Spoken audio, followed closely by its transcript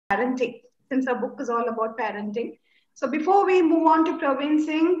parenting, since our book is all about parenting. So before we move on to Praveen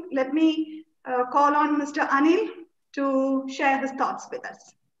Singh, let me call on Mr. Anil to share his thoughts with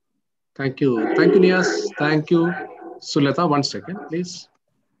us. Thank you. Thank you, Nias. Thank you. Sulatha, one second, please.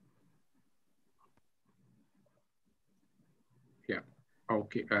 Yeah.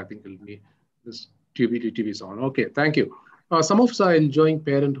 Okay. I think it'll be this TV is on. Okay. Thank you. Some of us are enjoying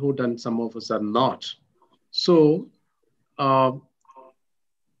parenthood and some of us are not. So, uh,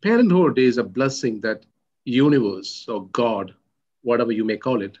 parenthood is a blessing that universe or God, whatever you may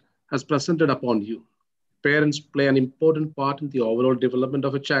call it, has presented upon you. Parents play an important part in the overall development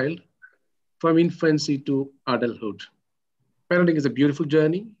of a child from infancy to adulthood. Parenting is a beautiful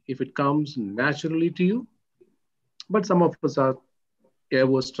journey if it comes naturally to you, but some of us are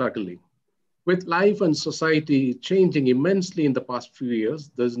ever struggling. With life and society changing immensely in the past few years,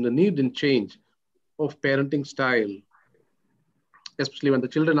 there's a need in change of parenting style, especially when the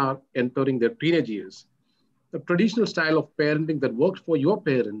children are entering their teenage years. The traditional style of parenting that worked for your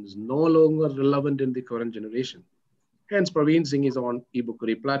parents is no longer relevant in the current generation. Hence, Praveen Singh is on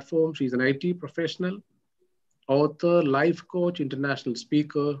e-Bookery platform. She's an IT professional, author, life coach, international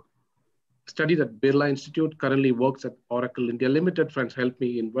speaker, studied at Birla Institute, currently works at Oracle India Limited. Friends, help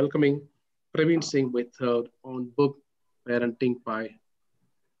me in welcoming Praveen Singh with her own book, Parenting Pie.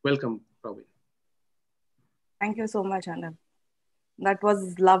 Welcome, Praveen. Thank you so much, Anil. That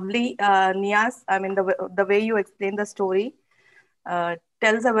was lovely, Nias. I mean, the way you explained the story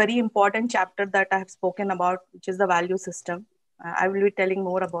tells a very important chapter that I have spoken about, which is the value system. I will be telling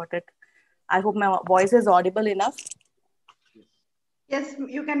more about it. I hope my voice is audible enough. Yes,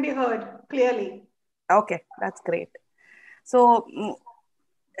 you can be heard clearly. Okay, that's great. So,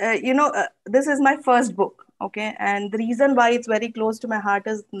 this is my first book. Okay. And the reason why it's very close to my heart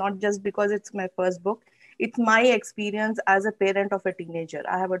is not just because it's my first book. It's my experience as a parent of a teenager.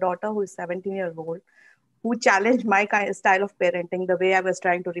 I have a daughter who is 17 years old, who challenged my kind of style of parenting, the way I was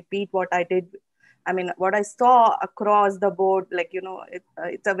trying to repeat what I did. I mean, what I saw across the board,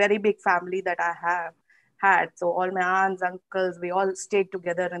 it's a very big family that I have had. So all my aunts, uncles, we all stayed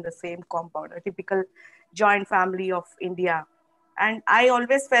together in the same compound, a typical joint family of India. And I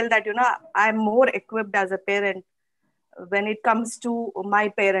always felt that, I'm more equipped as a parent when it comes to my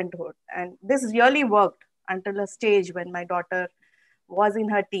parenthood. And this really worked until a stage when my daughter was in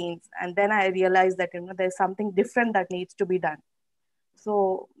her teens. And then I realized that, there's something different that needs to be done.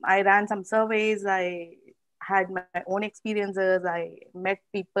 So I ran some surveys. I had my own experiences. I met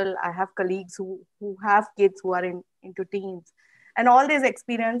people. I have colleagues who have kids who are into teens. And all this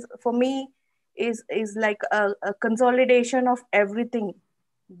experience for me is like a consolidation of everything,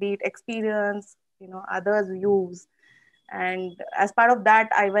 be it experience, others' views. And as part of that,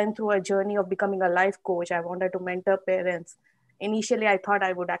 I went through a journey of becoming a life coach. I wanted to mentor parents. Initially, I thought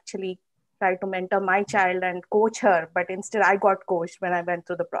I would actually try to mentor my child and coach her, but instead I got coached when I went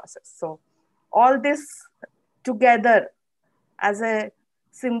through the process. So all this together as a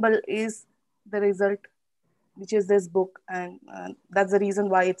symbol is the result, which is this book. And that's the reason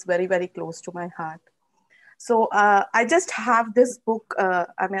why it's very, very close to my heart. So I just have this book.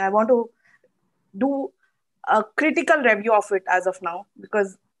 I want to do a critical review of it as of now,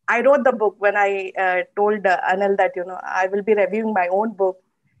 because I wrote the book when I told Anil that, I will be reviewing my own book.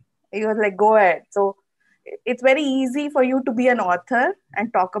 He was like, go ahead. So it's very easy for you to be an author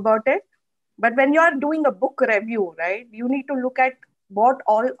and talk about it. But when you're doing a book review, right, you need to look at what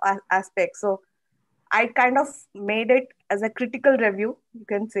all aspects. So I kind of made it as a critical review, you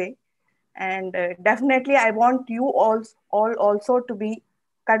can say. And definitely I want you all also to be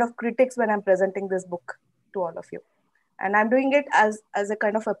kind of critics when I'm presenting this book to all of you. And I'm doing it as a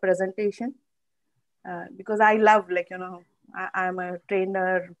kind of a presentation because I love, I'm a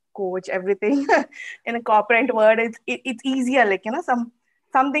trainer, coach, everything in a corporate word. It's easier,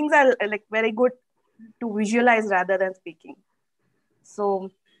 some things are like very good to visualize rather than speaking.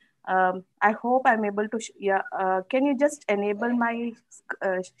 So I hope I'm able to, can you just enable my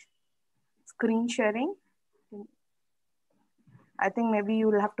screen sharing? I think maybe you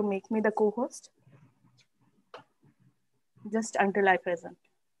will have to make me the co-host just until I present.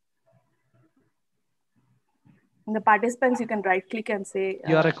 And the participants, you can right click and say.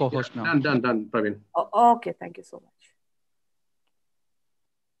 You are a co-host now. Done, Praveen. Oh, okay, thank you so much.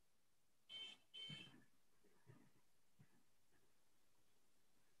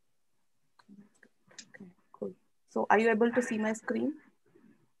 Okay, cool. So are you able to see my screen?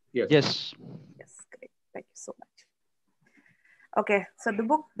 Yes. Yes. Yes, great. Thank you so much. Okay, so the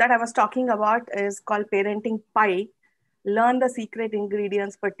book that I was talking about is called Parenting Pie, Learn the Secret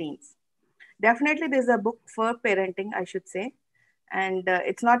Ingredients for Teens. Definitely, this is a book for parenting, I should say. And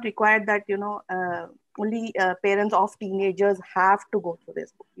it's not required that, only parents of teenagers have to go through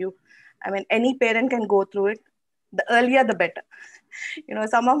this book. I mean, any parent can go through it. The earlier, the better.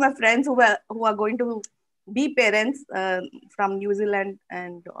 Some of my friends who are going to be parents from New Zealand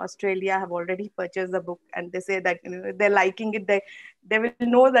and Australia have already purchased the book, and they say that they're liking it. They will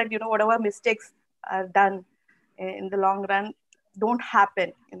know that whatever mistakes are done in the long run don't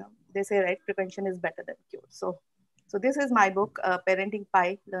happen. They say, right, prevention is better than cure. So this is my book, Parenting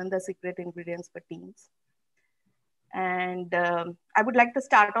Pie: Learn the Secret Ingredients for Teens. And I would like to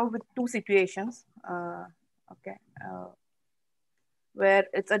start off with two situations. Okay. Where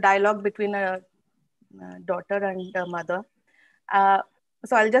it's a dialogue between a daughter and a mother.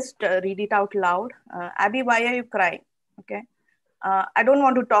 So I'll just read it out loud. Abby, why are you crying? Okay. I don't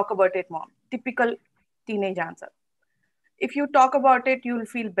want to talk about it, mom. Typical teenage answer. If you talk about it, you'll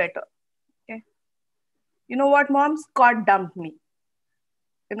feel better. Okay. You know what, mom? Scott dumped me.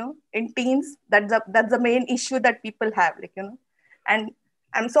 In teens, that's the main issue that people have, and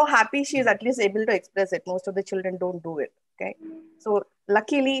I'm so happy she's at least able to express it. Most of the children don't do it. Okay. So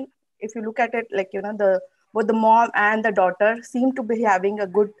luckily, if you look at it, both the mom and the daughter seem to be having a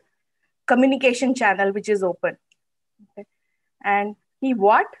good communication channel, which is open. Okay. And he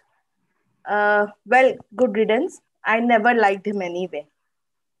what? Well, good riddance. I never liked him anyway.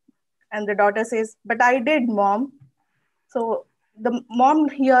 And the daughter says, but I did, mom. So the mom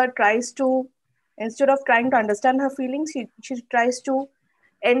here tries to, instead of trying to understand her feelings, she tries to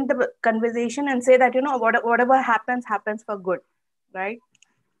end the conversation and say that, whatever happens for good, right?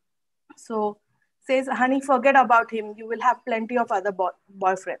 So says, honey, forget about him. You will have plenty of other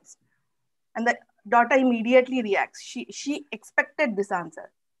boyfriends. And the daughter immediately reacts. She expected this answer.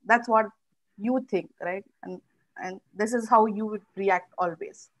 That's what you think, right? And this is how you would react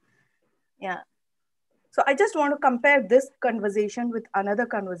always. Yeah. So I just want to compare this conversation with another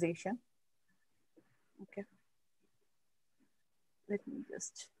conversation. Okay. Let me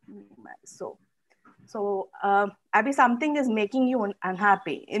just so Abby, something is making you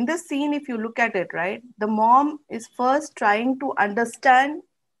unhappy. In this scene, if you look at it, right, the mom is first trying to understand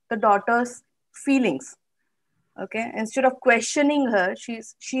the daughter's feelings. Okay. Instead of questioning her,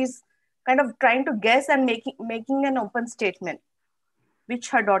 she's kind of trying to guess and making an open statement, which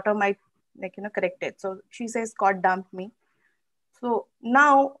her daughter might correct it. So she says, Scott dumped me. So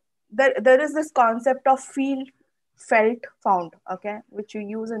now there is this concept of feel, felt, found, okay, which you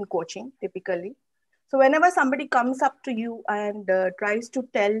use in coaching typically. So whenever somebody comes up to you and tries to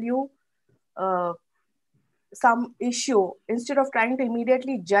tell you some issue, instead of trying to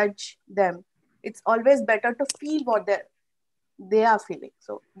immediately judge them, it's always better to feel what they are feeling.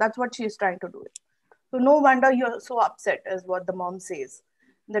 So that's what she is trying to do. So no wonder you're so upset, is what the mom says.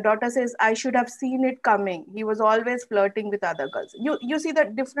 The daughter says, I should have seen it coming. He was always flirting with other girls. You see the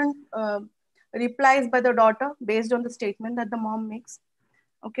different replies by the daughter based on the statement that the mom makes.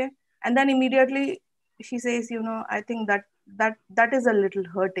 Okay. And then immediately she says, I think that is a little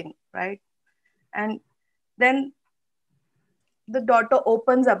hurting, right? And then the daughter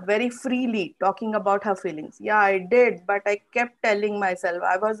opens up very freely, talking about her feelings. Yeah, I did, but I kept telling myself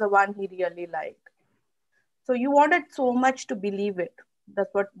I was the one he really liked. So you wanted so much to believe it.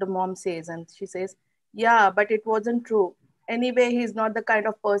 That's what the mom says. And she says, yeah, but it wasn't true. Anyway, he's not the kind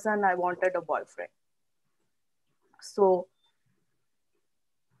of person I wanted a boyfriend. So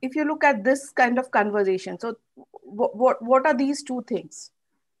if you look at this kind of conversation, so what are these two things?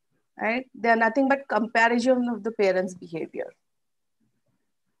 Right? They are nothing but comparison of the parents' behavior.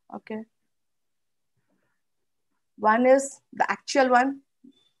 Okay. One is the actual one,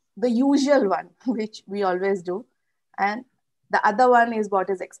 the usual one, which we always do. And the other one is what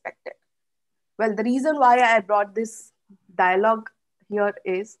is expected. Well, the reason why I brought this dialogue here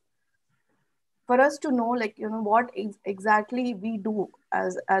is for us to know, what exactly we do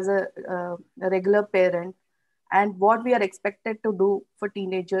as a regular parent, and what we are expected to do for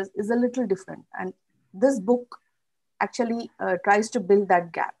teenagers is a little different. And this book actually tries to build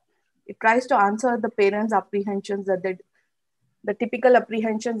that gap. It tries to answer the parents' apprehensions, the typical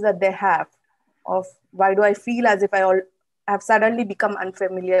apprehensions that they have of, why do I feel as if I have suddenly become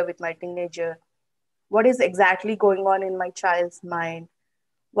unfamiliar with my teenager? What is exactly going on in my child's mind?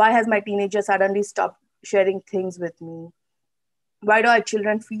 Why has my teenager suddenly stopped sharing things with me? Why do our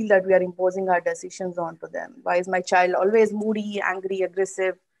children feel that we are imposing our decisions onto them? Why is my child always moody, angry,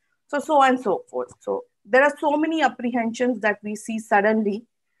 aggressive? So on and so forth. So there are so many apprehensions that we see suddenly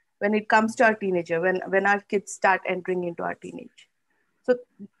when it comes to our teenager, when our kids start entering into our teenage. So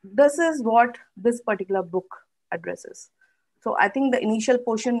this is what this particular book addresses. So I think the initial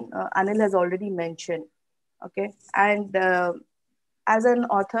portion Anil has already mentioned. Okay. And as an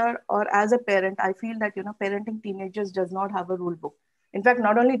author or as a parent, I feel that, parenting teenagers does not have a rule book. In fact,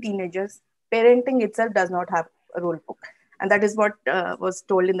 not only teenagers, parenting itself does not have a rule book. And that is what was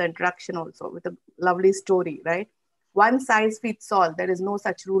told in the introduction also, with a lovely story, right? One size fits all. There is no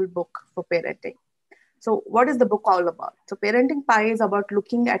such rule book for parenting. So what is the book all about? So Parenting Pie is about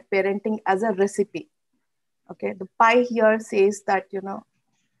looking at parenting as a recipe. Okay, the pie here says that,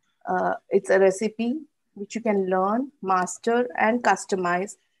 it's a recipe which you can learn, master, and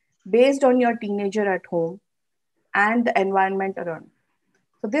customize based on your teenager at home and the environment around.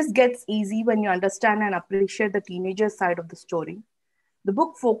 So this gets easy when you understand and appreciate the teenager side of the story. The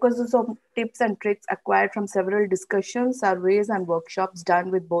book focuses on tips and tricks acquired from several discussions, surveys, and workshops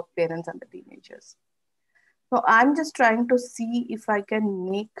done with both parents and the teenagers. So I'm just trying to see if I can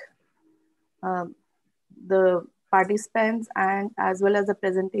make um, the participants and as well as the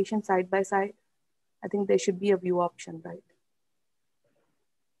presentation side by side. I think there should be a view option, right?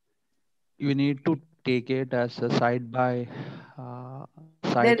 You need to take it as a uh,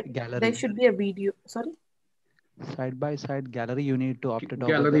 There, side there gallery. should be a video. Sorry. Side by side gallery, you need to opt it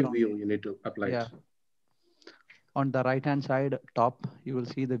over Gallery there. On, view, you need to apply yeah, it. on the right hand side top, you will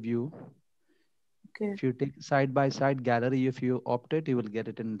see the view. Okay. If you take side by side gallery, if you opt it, you will get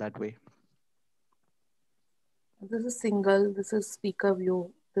it in that way. This is single. This is speaker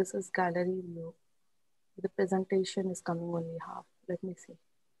view. This is gallery view. The presentation is coming only half. Let me see.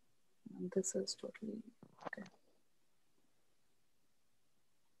 And this is totally okay.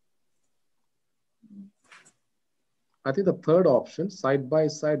 I think the third option, side by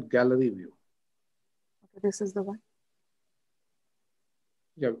side gallery view. Okay, this is the one.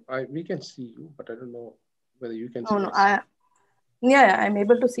 Yeah, we can see you, but I don't know whether you can No, see no. us. Yeah, I'm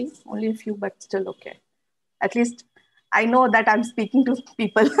able to see only a few, but still okay. At least I know that I'm speaking to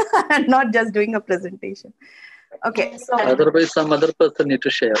people and not just doing a presentation. Okay, so Otherwise, some other person need to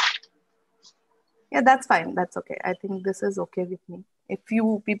share. yeah, that's fine. That's okay. I think this is okay with me. If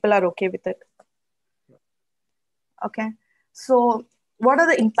you people are okay with it. Okay. So what are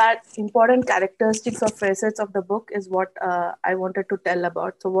the important characteristics or facets of the book is what I wanted to tell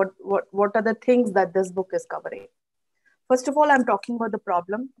about. So what are the things that this book is covering? First of all, I'm talking about the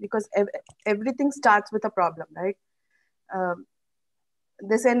problem because everything starts with a problem, right? Um,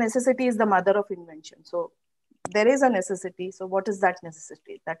 they say necessity is the mother of invention. So there is a necessity. So what is that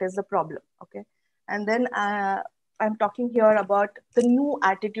necessity? That is the problem. Okay. And then I'm talking here about the new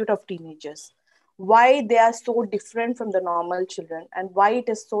attitude of teenagers, why they are so different from the normal children and why it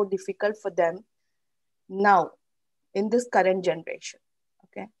is so difficult for them now in this current generation.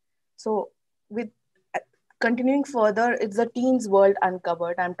 Okay. So with continuing further, it's the teens world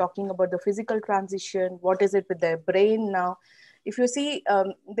uncovered. I'm talking about the physical transition. What is it with their brain now? If you see,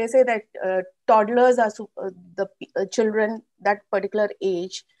 they say that toddlers are the children that particular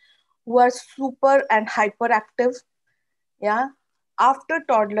age who are super and hyperactive. Yeah. After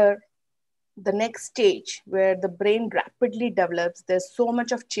toddler, the next stage where the brain rapidly develops, there's so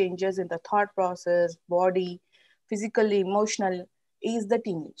much of changes in the thought process, body, physically, emotional, is the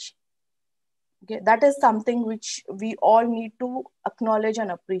teenage. Okay, that is something which we all need to acknowledge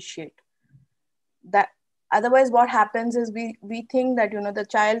and appreciate. That otherwise, what happens is we think that the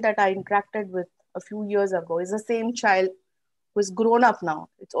child that I interacted with a few years ago is the same child who is grown up now.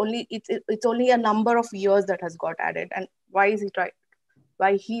 It's only a number of years that has got added, and why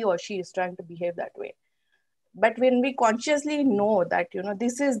he or she is trying to behave that way. But when we consciously know that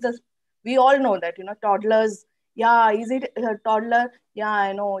this is the we all know that toddlers, yeah, is it a toddler? Yeah,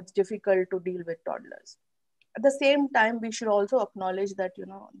 I know it's difficult to deal with toddlers. At the same time, we should also acknowledge that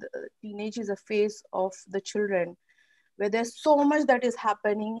the teenage is a phase of the children where there's so much that is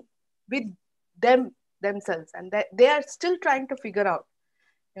happening with themselves, and they are still trying to figure out.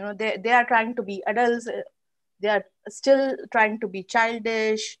 They are trying to be adults. They are still trying to be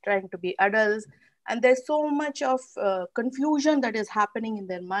childish, trying to be adults, and there's so much of confusion that is happening in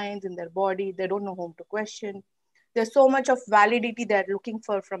their minds, in their body. They don't know whom to question. There's so much of validity they're looking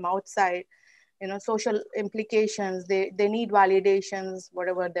for from outside. Social implications. They need validations,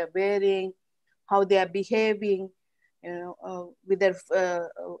 whatever they're wearing, how they are behaving, with their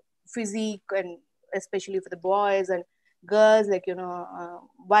physique, and especially for the boys and girls, like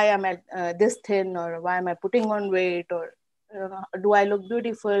why am I this thin, or why am I putting on weight, or do I look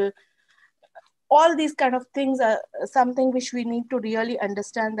beautiful? All these kind of things are something which we need to really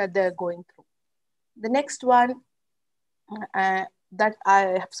understand that they're going through. The next one that I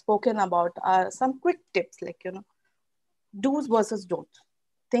have spoken about are some quick tips, like do's versus don'ts,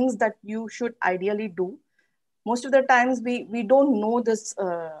 things that you should ideally do. Most of the times we don't know this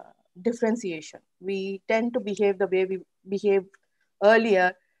differentiation. We tend to behave the way we behaved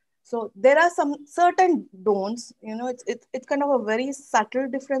earlier. So there are some certain don'ts, it's kind of a very subtle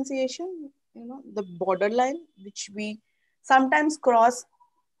differentiation, the borderline, which we sometimes cross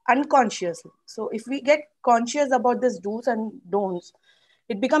unconsciously. So if we get conscious about this do's and don'ts,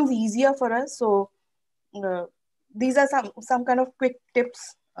 it becomes easier for us. So uh, these are some kind of quick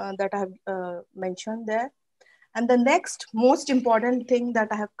tips that I have mentioned there. And the next most important thing that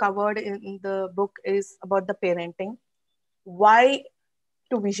I have covered in the book is about the parenting. Why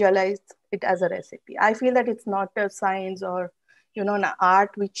to visualize it as a recipe? I feel that it's not a science or an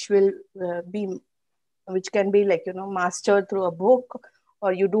art which will which can be like mastered through a book,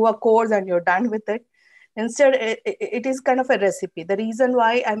 or you do a course and you're done with it. Instead, it is kind of a recipe. The reason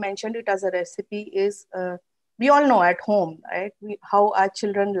why I mentioned it as a recipe is we all know at home, right, how our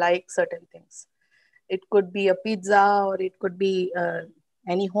children like certain things. It could be a pizza, or it could be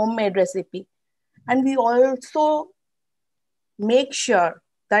any homemade recipe, and we also make sure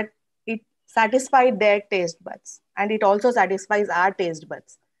that it satisfies their taste buds, and it also satisfies our taste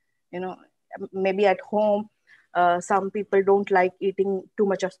buds. you know Maybe at home, some people don't like eating too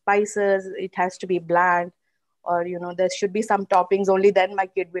much of spices. It has to be bland, or there should be some toppings, only then my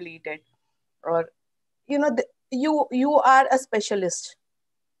kid will eat it. Or you are a specialist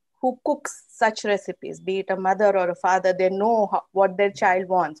who cooks such recipes, be it a mother or a father. They know what their child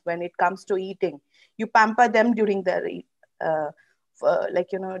wants when it comes to eating. You pamper them during the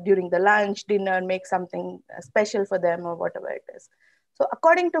during the lunch, dinner, make something special for them, or whatever it is. So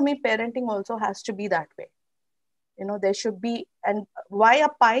according to me, parenting also has to be that way. There should be. And why a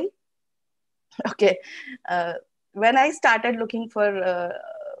pie? Okay. uh, when I started looking for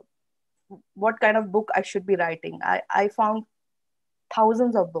what kind of book I should be writing, I found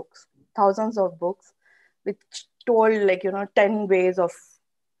thousands of books, which told 10 ways of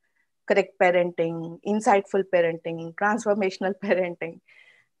correct parenting, insightful parenting, transformational parenting.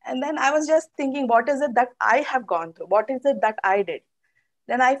 And then I was just thinking, what is it that I have gone through? What is it that I did?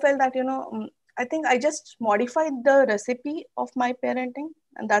 Then I felt that, I think I just modified the recipe of my parenting,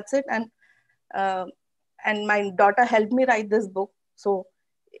 and that's it. Uh, and my daughter helped me write this book. So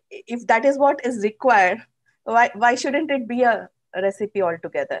if that is what is required, why shouldn't it be a recipe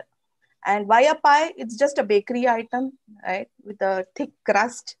altogether? And why a pie? It's just a bakery item, right? With a thick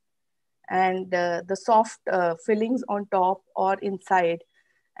crust and the soft fillings on top or inside,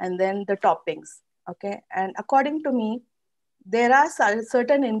 and then the toppings. Okay. And according to me, there are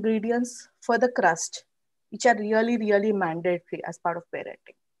certain ingredients for the crust which are really, really mandatory as part of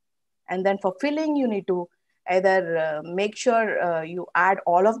parenting. And then for filling, you need to either make sure you add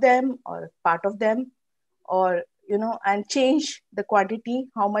all of them or part of them, or and change the quantity,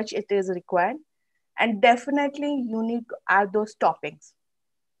 how much it is required. And definitely you need to add those toppings.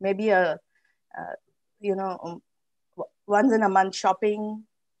 Maybe uh, you know um, once in a month shopping,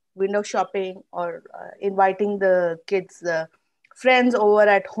 window shopping, or inviting the kids friends over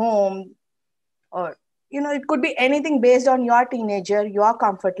at home, or it could be anything based on your teenager, your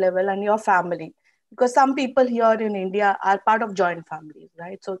comfort level, and your family. Because some people here in India are part of joint families,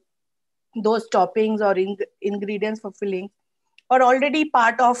 right? So those toppings or ingredients for filling are already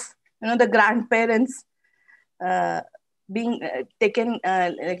part of the grandparents uh, being taken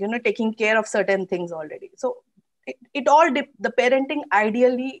taking care of certain things already. So it all the parenting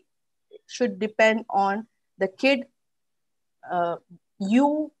ideally should depend on the kid, uh,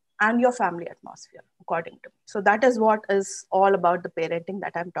 you, and your family atmosphere, according to me. So that is what is all about the parenting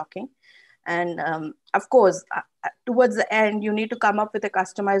that I'm talking. And of course, towards the end, you need to come up with a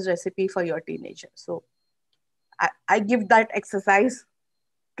customized recipe for your teenager. So I give that exercise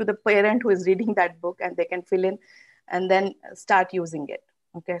to the parent who is reading that book, and they can fill in and then start using it.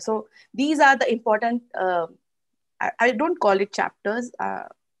 Okay. So these are the important, I don't call it chapters.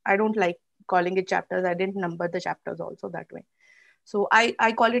 I don't like calling it chapters. I didn't number the chapters also that way. So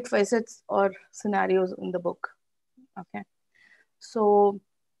I call it facets or scenarios in the book. Okay. So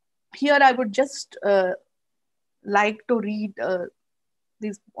here I would just like to read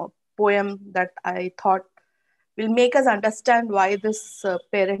this poem that I thought will make us understand why this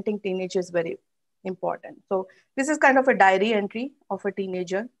parenting teenager is very important. So this is kind of a diary entry of a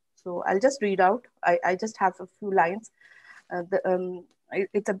teenager. So I'll just read out. I just have a few lines.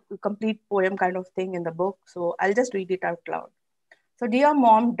 It's a complete poem kind of thing in the book. So I'll just read it out loud. So dear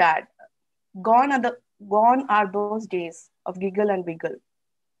mom, dad, gone are those days of giggle and wiggle.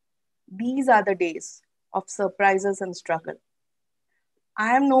 These are the days of surprises and struggle.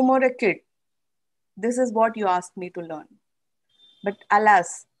 I am no more a kid. This is what you asked me to learn. But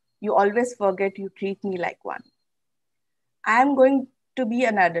alas, you always forget you treat me like one. I am going to be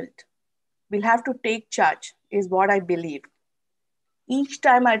an adult. We'll have to take charge, is what I believe. Each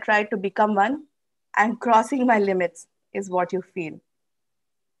time I try to become one, I'm crossing my limits, is what you feel.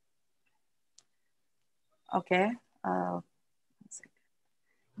 Okay. Uh,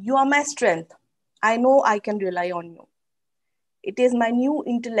 you are my strength. I know I can rely on you. It is my new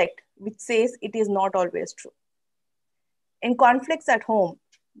intellect which says it is not always true. In conflicts at home,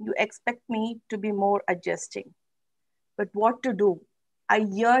 you expect me to be more adjusting. But what to do? I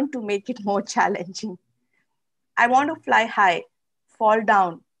yearn to make it more challenging. I want to fly high, fall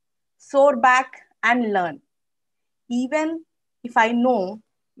down, soar back, and learn, even if I know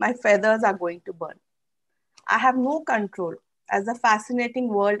my feathers are going to burn. I have no control as the fascinating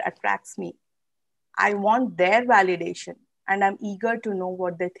world attracts me. I want their validation, and I'm eager to know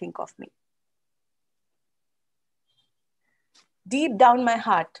what they think of me. Deep down my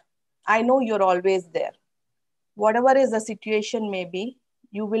heart, I know you're always there. Whatever is the situation may be,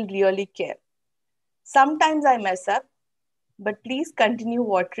 you will really care. Sometimes I mess up, but please continue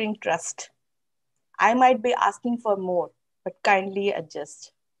watering trust. I might be asking for more, but kindly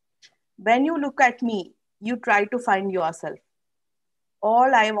adjust. When you look at me, you try to find yourself.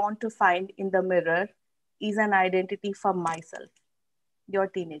 All I want to find in the mirror is an identity for myself, your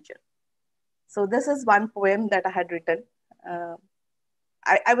teenager. So this is one poem that I had written. Uh,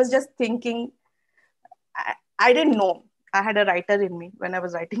 I was just thinking, I didn't know I had a writer in me when I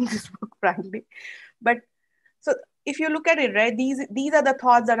was writing this book, frankly. But so if you look at it, right, these are the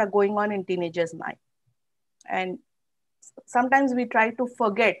thoughts that are going on in teenagers' mind. And sometimes we try to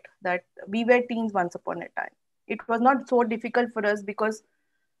forget that we were teens once upon a time. It was not so difficult for us because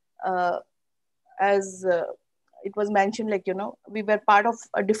uh, as it was mentioned, like, we were part of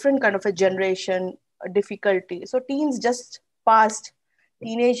a different kind of a generation, a difficulty. So teens just passed,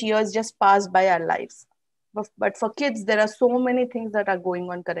 teenage years just passed by our lives. But for kids, there are so many things that are going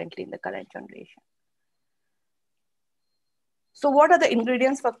on currently in the current generation. So what are the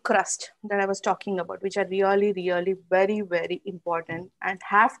ingredients for crust that I was talking about, which are really, really very, very important and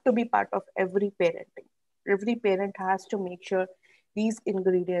have to be part of every parenting? Every parent has to make sure these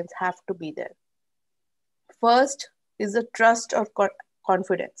ingredients have to be there. First is the trust or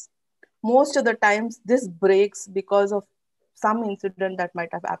confidence. Most of the times this breaks because of some incident that might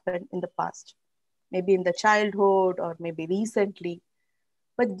have happened in the past, maybe in the childhood or maybe recently.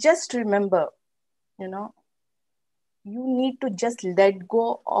 But just remember, you need to just let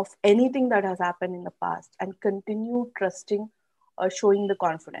go of anything that has happened in the past and continue trusting or showing the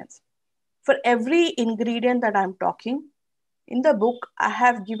confidence. For every ingredient that I'm talking, in the book, I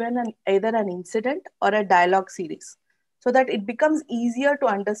have given either an incident or a dialogue series so that it becomes easier to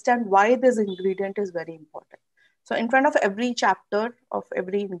understand why this ingredient is very important. So in front of every chapter of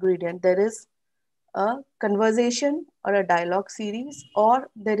every ingredient, there is a conversation or a dialogue series, or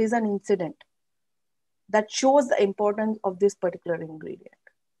there is an incident that shows the importance of this particular ingredient.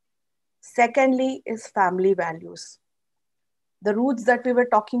 Secondly is family values. The roots that we were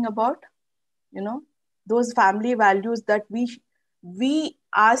talking about, those family values that we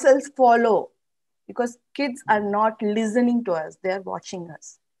ourselves follow, because kids are not listening to us, they are watching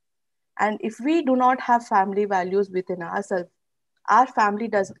us. And if we do not have family values within ourselves, our family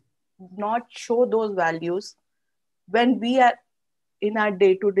does not show those values when we are in our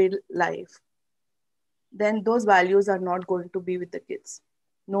day-to-day life, then those values are not going to be with the kids.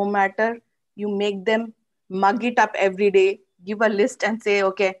 No matter you make them mug it up every day, give a list and say,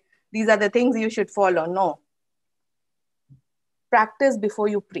 okay, these are the things you should follow. No. Practice before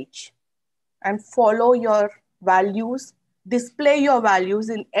you preach and follow your values, display your values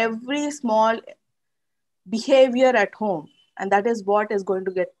in every small behavior at home. And that is what is going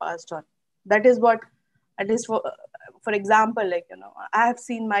to get passed on. That is what, at least for example, like, I have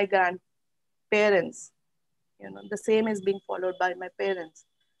seen my grandparents, the same is being followed by my parents,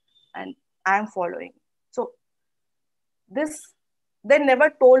 and I'm following. So they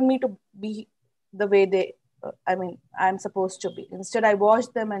never told me to be the way I'm supposed to be. Instead, I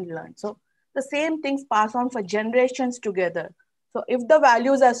watched them and learned. So the same things pass on for generations together. So if the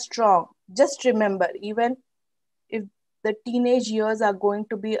values are strong, just remember, even if the teenage years are going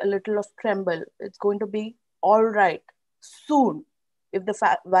to be a little of tremble, it's going to be all right soon if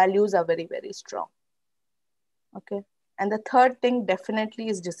the values are very, very strong. Okay. And the third thing definitely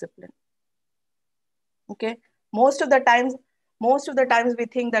is discipline. Okay. Most of the times we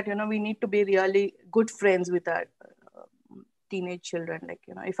think that, we need to be really good friends with our teenage children. Like,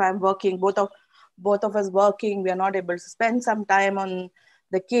 if I'm working, both of us working, we are not able to spend some time on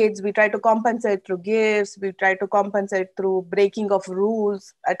the kids. We try to compensate through gifts. We try to compensate through breaking of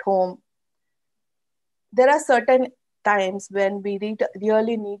rules at home. There are certain times when we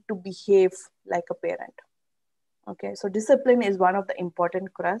really need to behave like a parent. Okay, so discipline is one of the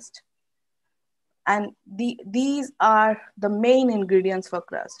important crust, and these are the main ingredients for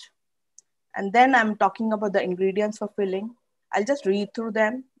crust. And then I'm talking about the ingredients for filling. I'll just read through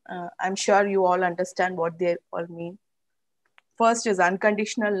them. I'm sure you all understand what they all mean. First is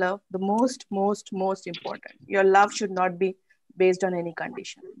unconditional love, the most important. Your love should not be based on any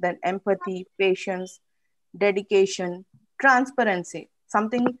condition. Then empathy, patience, dedication, transparency,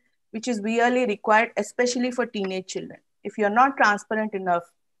 something which is really required, especially for teenage children. If you're not transparent enough,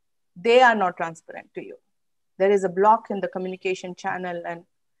 they are not transparent to you. There is a block in the communication channel and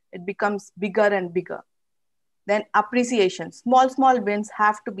it becomes bigger and bigger. Then appreciation, small wins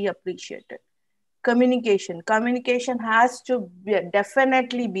have to be appreciated. Communication has to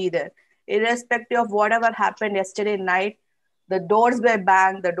definitely be there, irrespective of whatever happened yesterday night. The doors were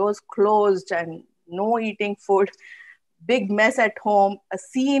banged, the doors closed, and no eating food, big mess at home, a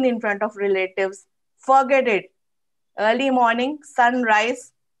scene in front of relatives. Forget it. Early morning,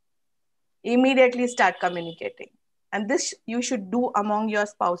 sunrise, immediately start communicating. And this you should do among your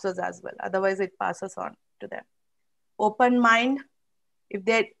spouses as well, otherwise it passes on to them. Open mind. If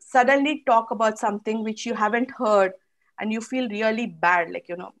they suddenly talk about something which you haven't heard and you feel really bad, like,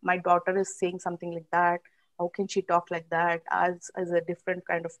 my daughter is saying something like that, how can she talk like that as a different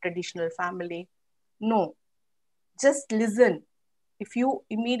kind of traditional family? No, just listen. If you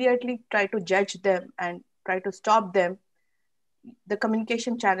immediately try to judge them and try to stop them, the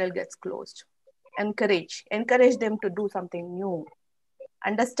communication channel gets closed. Encourage them to do something new,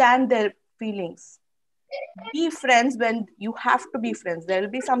 understand their feelings. Be friends when you have to be friends. There will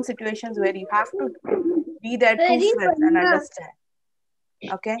be some situations where you have to be their true friends and understand.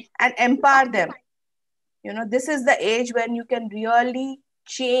 Okay, and empower them. This is the age when you can really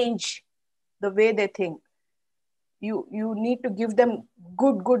change the way they think. You need to give them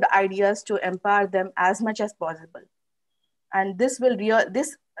good ideas to empower them as much as possible. And this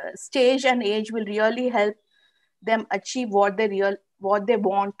stage and age will really help them achieve what they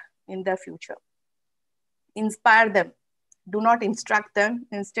want in their future. Inspire them. Do not instruct them,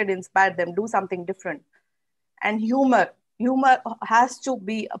 instead inspire them. Do something different. And humor has to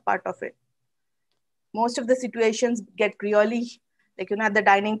be a part of it. Most of the situations get really, like, at the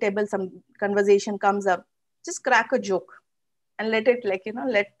dining table, some conversation comes up, just crack a joke and let it, like,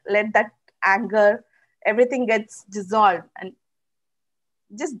 let that anger, everything gets dissolved, and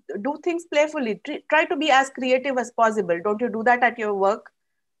just do things playfully. Try to be as creative as possible. Don't you do that at your work,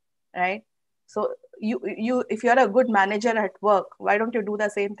 right? So you if you're a good manager at work, why don't you do the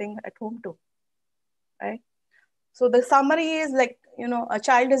same thing at home too, right? So the summary is, like, a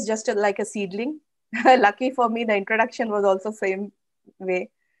child is just like a seedling. Lucky for me, the introduction was also same way,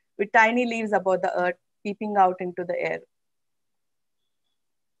 with tiny leaves above the earth peeping out into the air.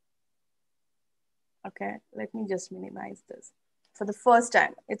 Okay, let me just minimize this. For the first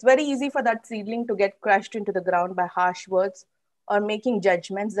time, it's very easy for that seedling to get crushed into the ground by harsh words or making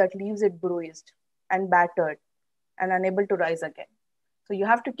judgments that leaves it bruised and battered and unable to rise again. So you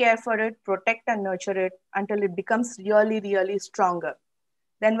have to care for it, protect and nurture it until it becomes really stronger.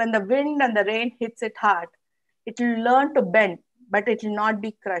 Then when the wind and the rain hits it hard, it will learn to bend, but it will not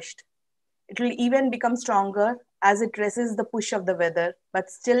be crushed. It will even become stronger as it resists the push of the weather, but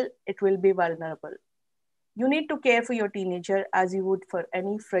still it will be vulnerable. You need to care for your teenager as you would for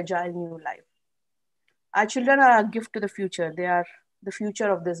any fragile new life. Our children are a gift to the future. They are the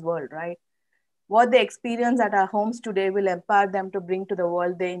future of this world, right? What they experience at our homes today will empower them to bring to the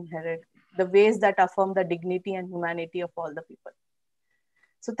world they inherit, the ways that affirm the dignity and humanity of all the people.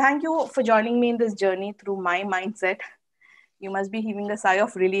 So thank you for joining me in this journey through my mindset. You must be heaving a sigh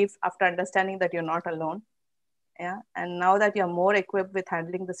of relief after understanding that you're not alone. Yeah. And now that you're more equipped with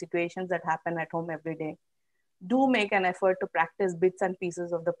handling the situations that happen at home every day, do make an effort to practice bits and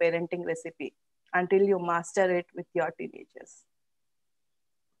pieces of the parenting recipe until you master it with your teenagers.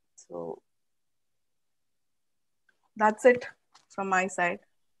 So that's it from my side.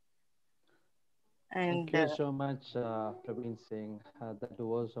 And Thank you so much, Praveen Singh. That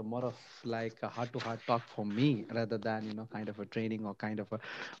was more of like a heart-to-heart talk for me rather than, kind of a training or kind of a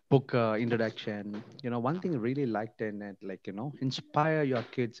book introduction. One thing I really liked in it, like, inspire your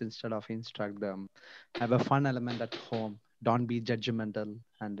kids instead of instruct them. Have a fun element at home. Don't be judgmental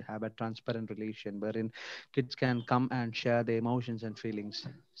and have a transparent relation wherein kids can come and share their emotions and feelings.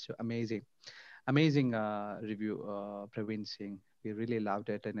 So amazing. Amazing review, Praveen Singh. We really loved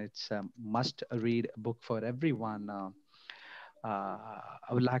it, and it's a must-read book for everyone. I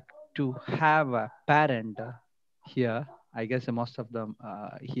would like to have a parent here. I guess most of them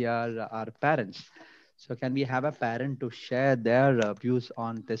here are parents. So can we have a parent to share their views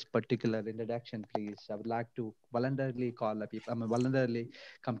on this particular introduction, please? I would like to voluntarily call the people. I mean, voluntarily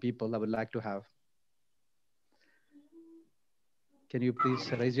come people. I would like to have. Can you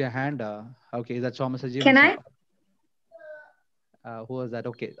please raise your hand? Okay, that's Soma Sajivan Can sir. I? Who was that?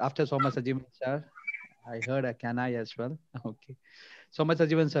 Okay, after Soma Sajivan sir, I heard a can I as well. Okay, Soma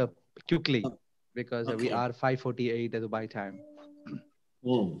Sajivan sir, quickly, because we Okay. are 5:48 at the by time.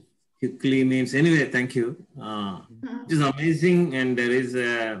 Oh, quickly means anyway. Thank you. It is amazing, and there is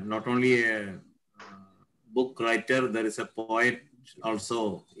not only a book writer, there is a poet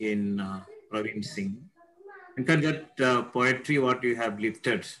also in Praveen Singh. In fact, that poetry, what you have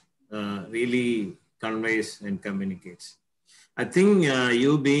lifted, really conveys and communicates. I think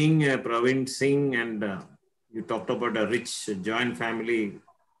you being Praveen Singh and you talked about a rich joint family,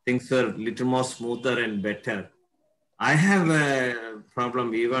 things were little more smoother and better. I have a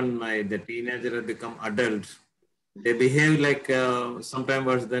problem. Even the teenager have become adult. They behave like sometimes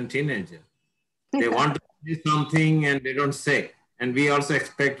worse than teenager. They want to say something and they don't say. And we also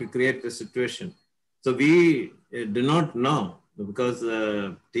expect to create the situation. So we do not know because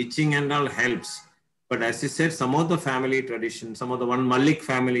teaching and all helps. But as you said, some of the family tradition, some of the one Malik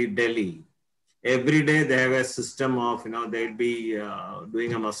family, Delhi, every day they have a system of, they'll be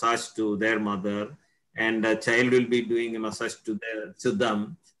doing a massage to their mother and a child will be doing a massage to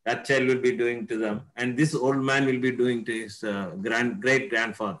them. That child will be doing to them. And this old man will be doing to his great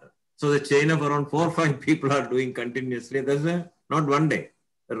grandfather. So the chain of around 4 or 5 people are doing continuously. There's not one day,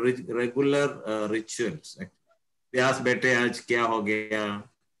 regular rituals. They ask, bete, aaj kya ho gaya?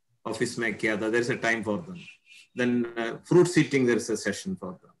 Office mein kya tha? There's a time for them. Then fruit eating, there's a session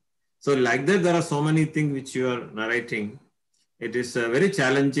for them. So like that, there are so many things which you are narrating. It is a very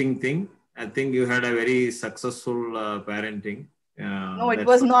challenging thing. I think you had a very successful parenting. No, it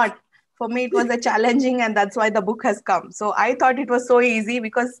was not. For me, it was a challenging, and that's why the book has come. So I thought it was so easy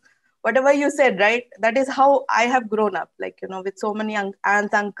because whatever you said, right? That is how I have grown up, like, with so many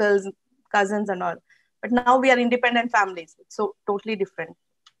aunts, uncles, cousins and all. But now we are independent families. It's so totally different.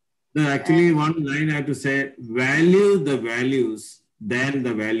 No, actually, one line I have to say, value the values than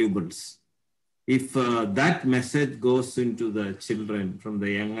the valuables. If that message goes into the children from the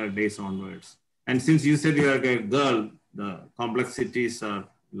younger days onwards, and since you said you are a girl, the complexities are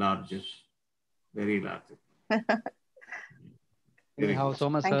larger, very larger. Anyhow,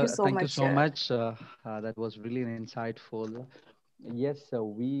 Soma Thank you sir, so thank you much. so much. That was really insightful. Yes,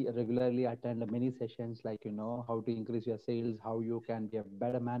 we regularly attend many sessions like, how to increase your sales, how you can be a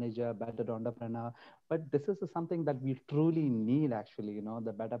better manager, better entrepreneur. But this is something that we truly need actually,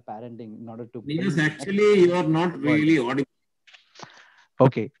 the better parenting in order to Yes, bring actually, you are not really audible.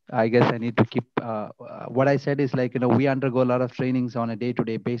 Okay, I guess I need to keep what I said is like, we undergo a lot of trainings on a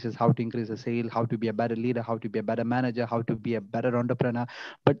day-to-day basis, how to increase the sale, how to be a better leader, how to be a better manager, how to be a better entrepreneur.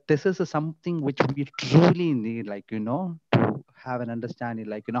 But this is something which we truly need, like, to have an understanding,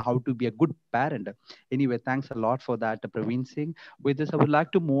 like, how to be a good parent. Anyway, thanks a lot for that, Praveen Singh. With this, I would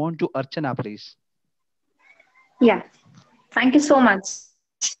like to move on to Archana, please. Yeah. Thank you so much.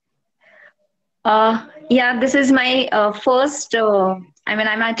 Yeah, this is my first.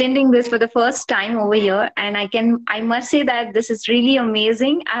 I'm attending this for the first time over here, and I must say that this is really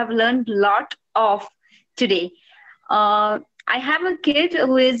amazing. I have learned a lot of today. I have a kid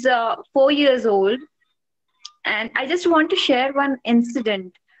who is 4 years old, and I just want to share one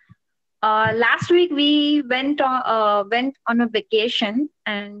incident. Last week we went on a vacation,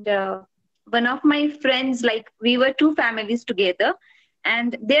 and one of my friends, like we were two families together,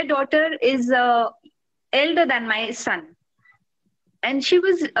 and their daughter is elder than my son, and she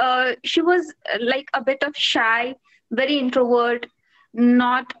was like a bit of shy, very introvert,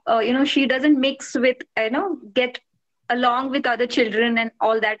 not she doesn't mix with get along with other children and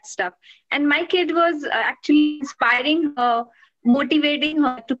all that stuff. And my kid was actually inspiring her, motivating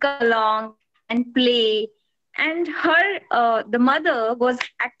her to come along and play. And the mother was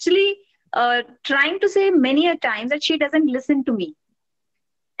actually trying to say many a times that she doesn't listen to me.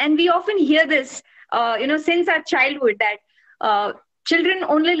 And we often hear this since our childhood, that children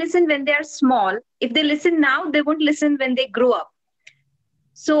only listen when they are small. If they listen now, they won't listen when they grow up.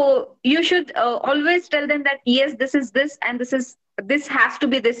 So you should always tell them that, yes, this is this, and this has to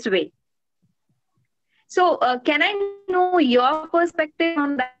be this way. So can I know your perspective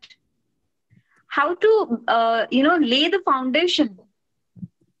on that? How to lay the foundation?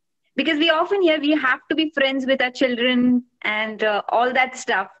 Because we often hear we have to be friends with our children and all that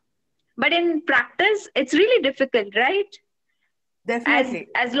stuff. But in practice, it's really difficult, right? Definitely.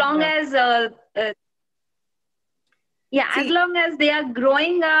 As long as as long as they are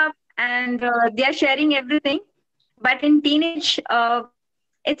growing up and they are sharing everything. But in teenage,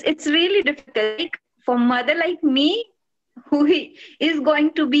 it's really difficult. Like for mother like me, who is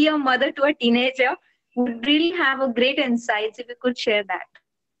going to be a mother to a teenager, would really have a great insights if you could share that.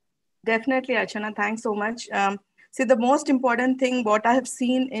 Definitely, Archana. Thanks so much. See, the most important thing, what I have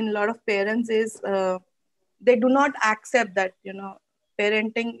seen in a lot of parents is they do not accept that,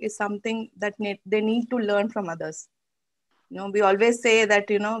 parenting is something that they need to learn from others. We always say that,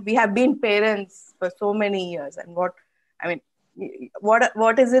 we have been parents for so many years, and what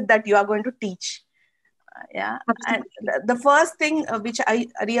is it that you are going to teach? Yeah. And the first thing which I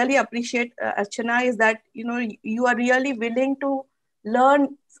really appreciate, Archana, is that, you are really willing to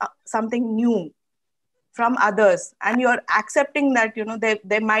learn something new from others, and you're accepting that,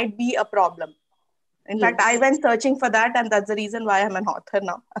 there might be a problem. In fact, I went searching for that, and that's the reason why I'm an author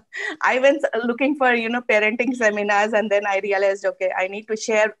now. I went looking for, parenting seminars, and then I realized, okay, I need to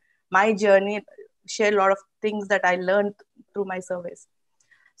share my journey, share a lot of things that I learned through my service.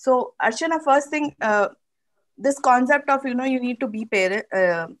 So, Archana, first thing, this concept of, you need to be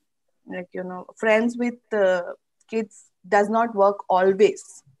friends with kids does not work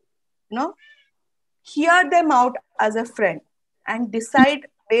always. Hear them out as a friend and decide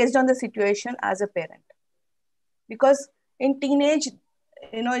based on the situation as a parent. Because in teenage,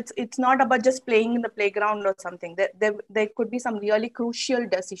 it's not about just playing in the playground or something. There could be some really crucial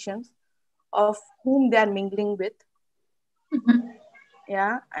decisions of whom they are mingling with.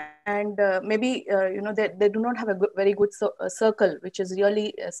 Yeah. And maybe they do not have a very good circle, which is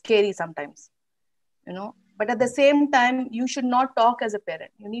really scary sometimes. But at the same time, you should not talk as a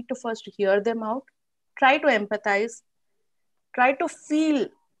parent. You need to first hear them out, try to empathize, try to feel,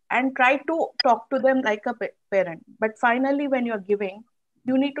 and try to talk to them like a parent. But finally, when you're giving,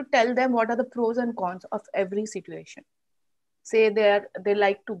 you need to tell them what are the pros and cons of every situation. Say they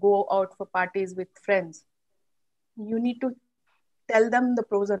like to go out for parties with friends. You need to tell them the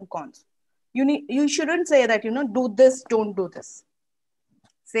pros and cons. You shouldn't say that, do this, don't do this.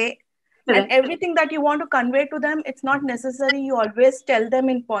 Say, and everything that you want to convey to them, it's not necessary you always tell them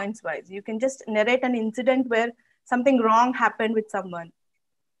in points wise. You can just narrate an incident where something wrong happened with someone.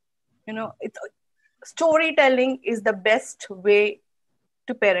 It's storytelling is the best way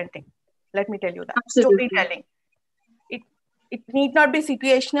to parenting. Let me tell you that. Absolutely. Storytelling. It need not be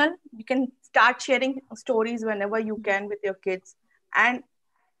situational. You can start sharing stories whenever you can with your kids, and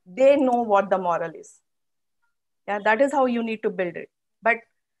they know what the moral is. Yeah, that is how you need to build it. But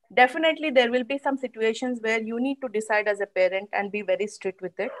definitely there will be some situations where you need to decide as a parent and be very strict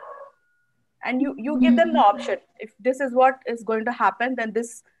with it. And you give them the option. If this is what is going to happen, then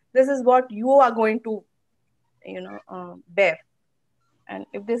this is what you are going to, bear. And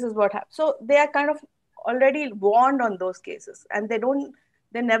if this is what happens, so they are kind of already warned on those cases, and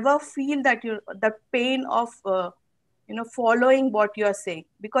they never feel that the pain of following what you are saying,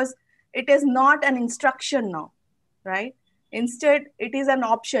 because it is not an instruction now, right? Instead, it is an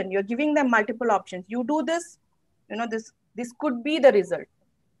option. You're giving them multiple options. You do this, this could be the result.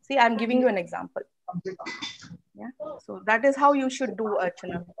 See, I'm giving you an example. Yeah. So that is how you should do,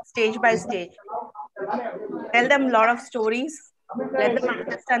 Archana, stage by stage. Tell them a lot of stories. Let them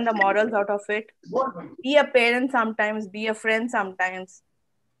understand the morals out of it. Be a parent sometimes, be a friend sometimes.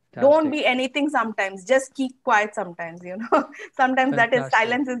 Don't be anything sometimes. Just keep quiet sometimes, Sometimes that is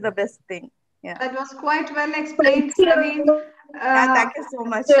silence is the best thing. Yeah. That was quite well explained, Praveen. Yeah, thank you so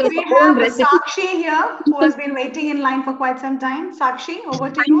much. So we have Sakshi here, who has been waiting in line for quite some time. Sakshi, over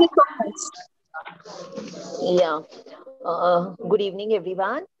to you. Yeah. Good evening,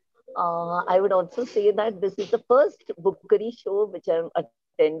 everyone. I would also say that this is the first Bookery show which I'm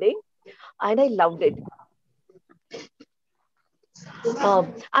attending, and I loved it.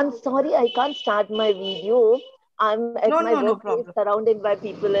 I'm sorry I can't start my video. I'm at my workplace surrounded by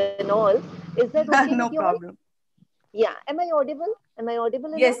people and all. Is that okay with you all? Problem. Yeah. Am I audible? Am I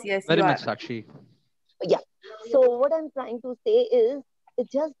audible Yes, enough? yes. Very much, Sakshi. Yeah. So what I'm trying to say is,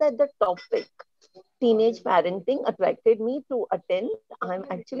 it's just that the topic teenage parenting attracted me to attend. I'm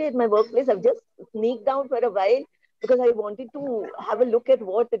actually at my workplace. I've just sneaked out for a while because I wanted to have a look at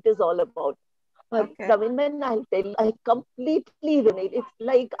what it is all about. But Praveen, I'll tell you, I completely resonate. It's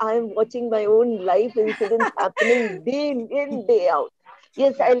like I'm watching my own life incidents happening day in, day out.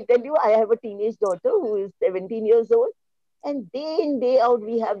 Yes, I'll tell you, I have a teenage daughter who is 17 years old. And day in, day out,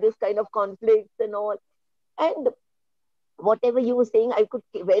 we have this kind of conflicts and all. And whatever you were saying, I could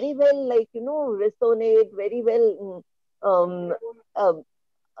very well, resonate very well. Um,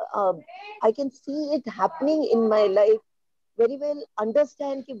 I can see it happening in my life very well,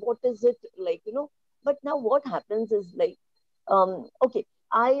 understand what is it like, But now what happens is okay,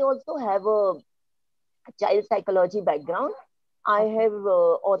 I also have a child psychology background. I Okay. have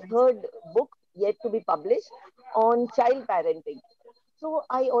authored books yet to be published on child parenting. So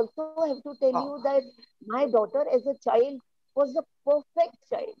I also have to tell you Wow. that my daughter as a child was a perfect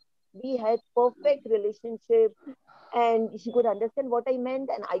child. We had perfect relationship, and she could understand what I meant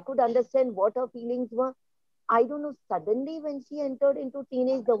and I could understand what her feelings were. I don't know, suddenly when she entered into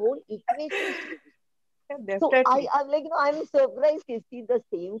teenage, the whole equation changed. Yeah, So definitely. I'm like, I'm surprised. Is she the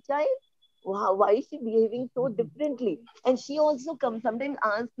same child? Wow, why is she behaving so differently? And she also comes sometimes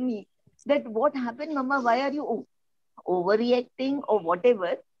asks me that what happened, Mama? Why are you overreacting or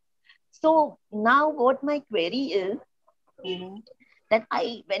whatever? So now what my query is Mm-hmm. that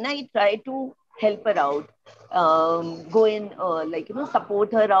when I try to help her out, go in,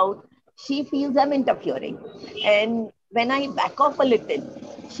 support her out, she feels I'm interfering. And when I back off a little,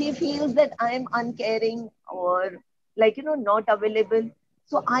 she feels that I'm uncaring or not available.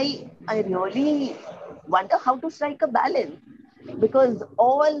 So I really wonder how to strike a balance, because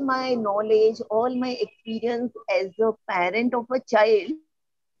all my knowledge, all my experience as a parent of a child,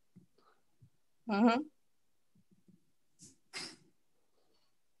 Mm-hmm.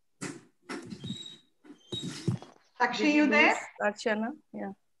 Sakshi, Did we you there? lose Archana?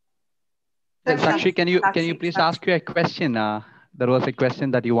 Yeah. Yeah, Sakshi? Sakshi, can you Sakshi. please Sakshi. ask you a question? There was a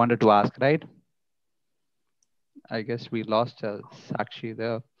question that you wanted to ask, right? I guess we lost Sakshi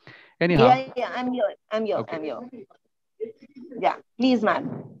there. Anyhow, yeah, I'm here, I'm okay. here. Yeah, please,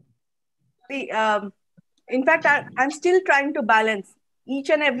 ma'am. See, in fact, I'm still trying to balance.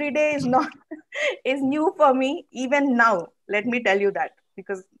 Each and every day is not is new for me, even now. Let me tell you that,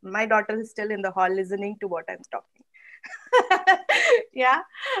 because my daughter is still in the hall listening to what I'm talking. Yeah,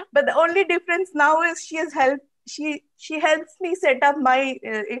 but the only difference now is she helps me set up my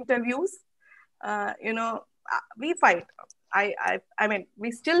interviews. We fight. I mean,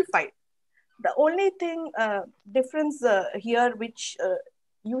 we still fight. The only thing difference here which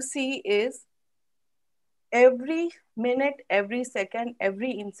you see is every minute, every second,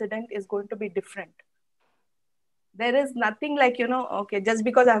 every incident is going to be different. There is nothing like, okay, just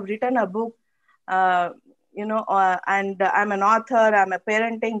because I've written a book, uh, and I'm an author, I'm a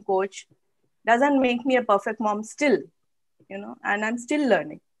parenting coach, doesn't make me a perfect mom still, and I'm still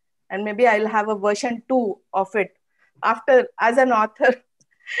learning. And maybe I'll have a version 2 of it after as an author.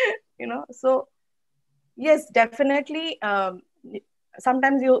 So yes, definitely.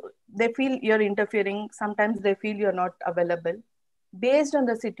 Sometimes they feel you're interfering, sometimes they feel you're not available. Based on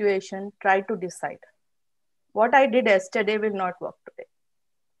the situation, try to decide what I did yesterday will not work today.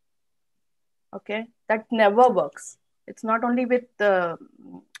 Okay, that never works. It's not only with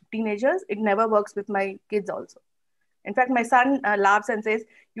teenagers, it never works with my kids also. In fact, my son laughs and says,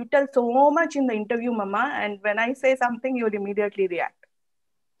 you tell so much in the interview, Mama, and when I say something, you'll immediately react.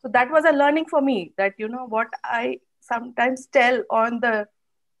 So that was a learning for me, that what I sometimes tell on the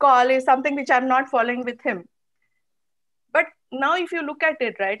call is something which I'm not following with him. But now if you look at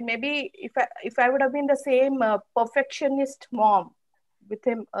it, right, maybe if I would have been the same perfectionist mom with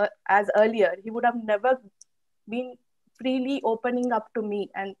him as earlier, he would have never been freely opening up to me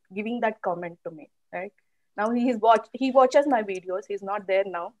and giving that comment to me, right? Now he watches my videos. He's not there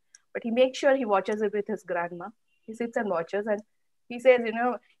now, but he makes sure he watches it with his grandma. He sits and watches, and he says,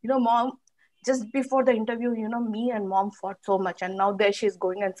 Mom, just before the interview, me and Mom fought so much, and now there she's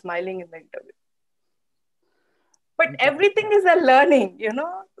going and smiling in the interview. But In fact, everything is a learning,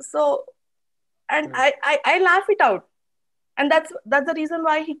 so, and right. I laugh it out, and that's the reason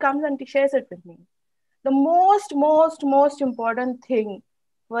why he comes and he shares it with me. The most important thing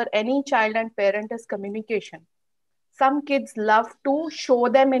for any child and parent is communication. Some kids love to show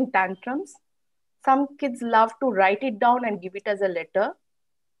them in tantrums. Some kids love to write it down and give it as a letter,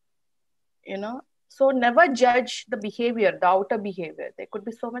 so never judge the behavior, the outer behavior. There could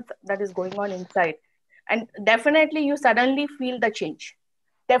be so much that is going on inside, and definitely you suddenly feel the change,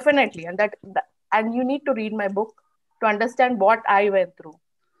 definitely. And you need to read my book to understand what I went through.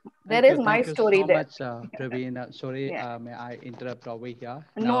 There is my Thank you story so there. much, Praveen. Sorry, Yeah. may I interrupt over here?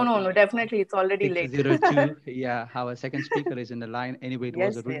 No, Now, no, no, definitely it's already late. 602. Yeah, our second speaker is in the line. Anyway, it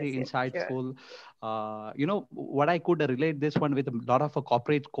was Yes, yes, really yes, sure. insightful. What I could relate this one with a lot of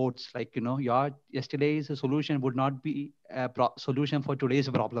corporate quotes, like, your yesterday's solution would not be a solution for today's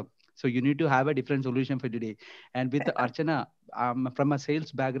problem. So you need to have a different solution for today. And with Archana, from a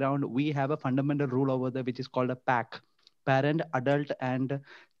sales background, we have a fundamental rule over there, which is called a PAC: parent, adult, and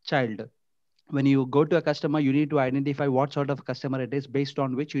child. When you go to a customer, you need to identify what sort of customer it is, based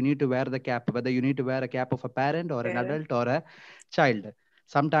on which you need to wear the cap, whether you need to wear a cap of a parent or an Parent. adult or a child.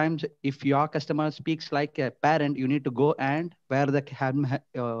 sometimes if your customer speaks like a parent, you need to go and wear the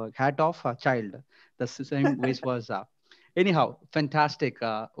hat of a child. The same vice versa. Anyhow, fantastic.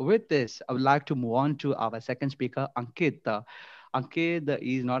 With this, I would like to move on to our second speaker, Ankit. Ankit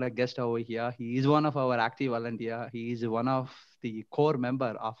is not a guest over here. He is one of our active volunteer. He is one of the core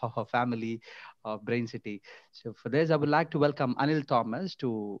member of our family of Brain City. So for this, I would like to welcome Anil Thomas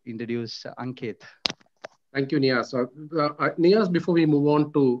to introduce Ankit. Thank you, Niaz. Niaz, before we move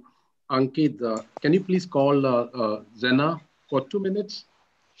on to Ankit, can you please call Zena for 2 minutes?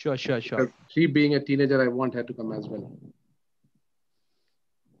 Sure. Because she being a teenager, I want her to come as well.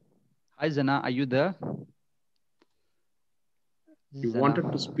 Hi, Zena. Are you there? You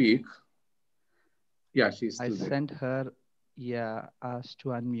wanted to speak. Yeah, she's still there. I sent her, asked to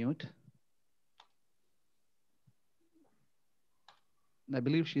unmute. I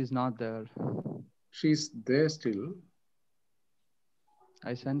believe she's not there. She's there still.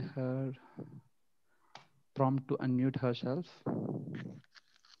 I sent her prompt to unmute herself.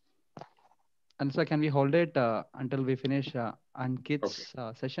 And so can we hold it until we finish Ankit's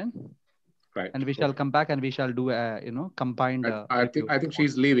session? Right. And we shall come back and we shall do a, combined. I think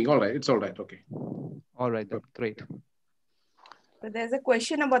she's leaving. All right. It's all right. Okay. All right. Then. Great. So there's a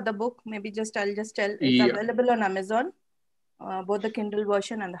question about the book. Maybe I'll just tell. It's available on Amazon, both the Kindle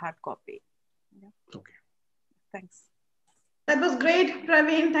version and the hard copy. Yeah. Okay. Thanks. That was great,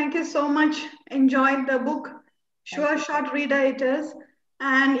 Praveen. Thank you so much. Enjoyed the book. Sure, short reader it is.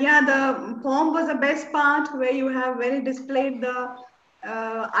 And yeah, the poem was the best part, where you have very displayed the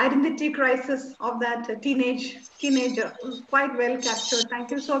identity crisis of that teenager. It was quite well captured. Thank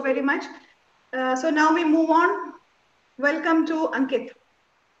you so very much. So now we move on. Welcome to Ankit.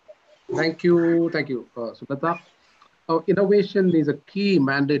 Thank you, Sulatha. Innovation is a key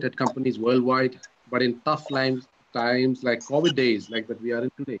mandate at companies worldwide, but in tough times like COVID days, like that we are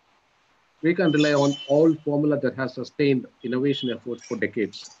in today, we can rely on old formula that has sustained innovation efforts for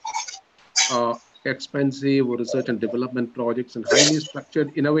decades. Expensive research and development projects and highly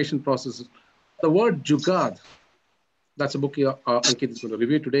structured innovation processes. The word Jugaad, that's a book Ankit is going to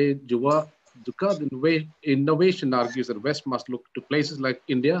review today. Jugaad innovation argues that West must look to places like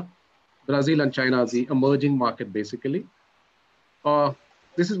India, Brazil and China as the emerging market, basically.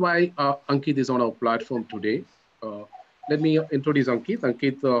 This is why Ankit is on our platform today. Let me introduce Ankit.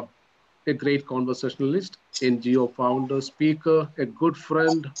 Ankit, a great conversationalist, NGO founder, speaker, a good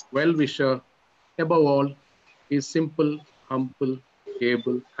friend, well-wisher. Above all, is simple, humble,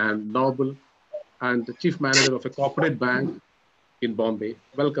 able, and noble, and the chief manager of a corporate bank in Bombay.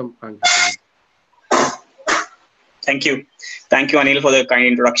 Welcome, Ankit. Thank you, Anil, for the kind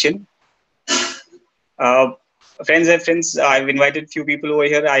introduction. Friends, I've invited few people over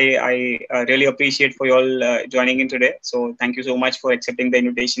here. I really appreciate for you all joining in today. So thank you so much for accepting the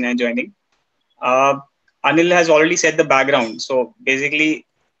invitation and joining. Anil has already said the background. So basically,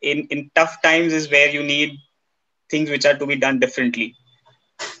 in tough times is where you need things which are to be done differently.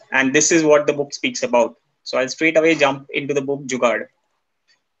 And this is what the book speaks about. So I'll straight away jump into the book Jugaad.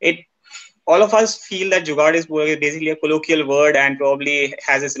 All of us feel that Jugaad is basically a colloquial word and probably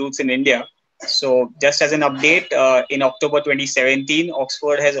has its roots in India. So just as an update, in October 2017,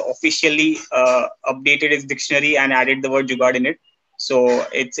 Oxford has officially updated its dictionary and added the word Jugaad in it. So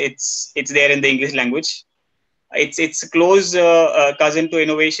it's there in the English language. It's a close cousin to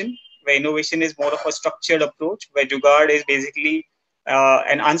innovation, where innovation is more of a structured approach, where Jugaad is basically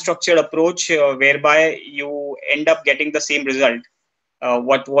an unstructured approach whereby you end up getting the same result,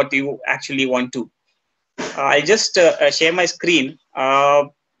 what you actually want to. I'll just share my screen.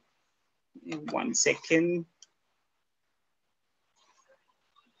 1 second.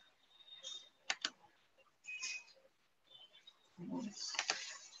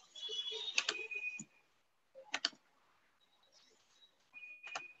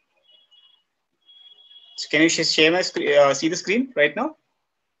 So can you share my screen? See the screen right now?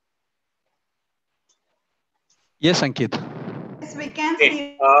 Yes, Ankit. Yes, we can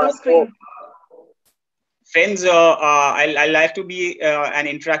see the screen. Friends, I'll like to be an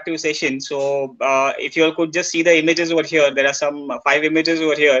interactive session. So if you all could just see the images over here, there are some 5 images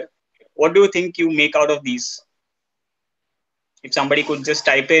over here. What do you think you make out of these? If somebody could just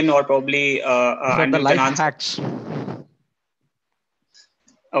type in, or probably the life hacks.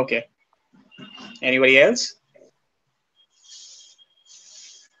 Okay. Anybody else?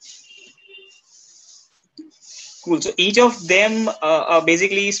 Cool. So each of them are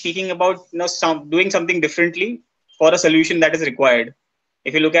basically speaking about doing something differently for a solution that is required.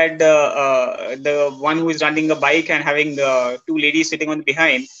 If you look at the one who is running a bike and having 2 ladies sitting on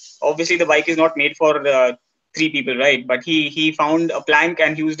behind, obviously the bike is not made for three people, right? But he found a plank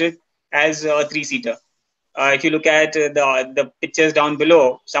and used it as a three-seater. If you look at the pictures down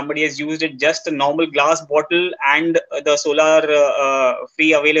below, somebody has used it just a normal glass bottle and the solar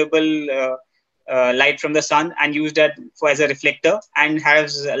free available light from the sun, and used that for as a reflector and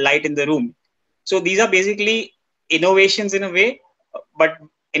has light in the room. So these are basically innovations in a way, but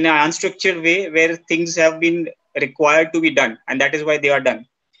in an unstructured way where things have been required to be done, and that is why they are done.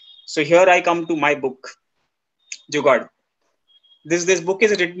 So here I come to my book, Jugaad. This book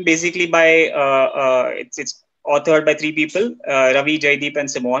is written basically by it's authored by three people, Ravi, Jaideep, and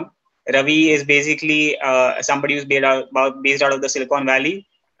Simon. Ravi is basically somebody who's based out of the Silicon Valley.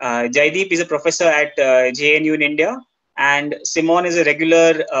 Jaideep is a professor at JNU in India, and Simon is a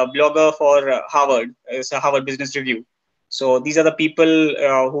regular blogger for Harvard. It's a Harvard Business Review. So these are the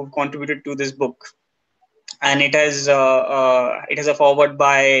people who've contributed to this book, and it has a foreword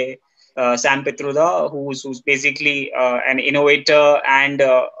by Sam Pitruda, who's basically an innovator and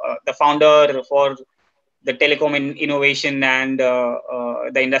the founder for the telecom innovation and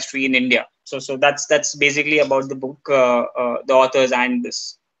the industry in India. So that's basically about the book, the authors, and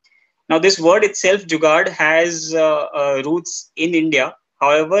this. Now, this word itself, Jugaad, has roots in India.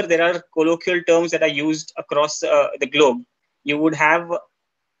 However, there are colloquial terms that are used across the globe. You would have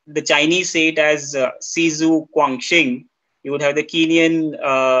the Chinese say it as Sizu Guangxing. You would have the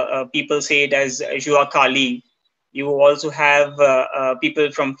Kenyan people say it as Jua Kali. You also have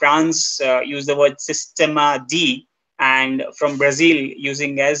people from France use the word Sistema D, and from Brazil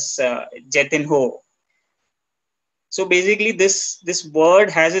using as Jetinho. So basically, this word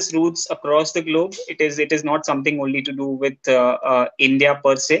has its roots across the globe. It is not something only to do with India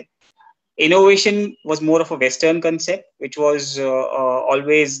per se. Innovation was more of a Western concept, which was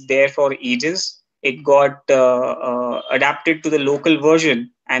always there for ages. It got adapted to the local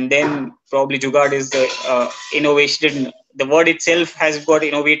version, and then probably Jugaad is the innovation. The word itself has got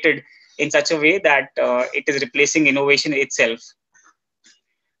innovated in such a way that it is replacing innovation itself.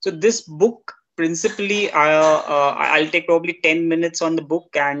 So this book, principally, I'll take probably 10 minutes on the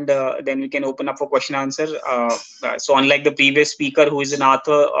book, and then we can open up for question answer. So unlike the previous speaker, who is an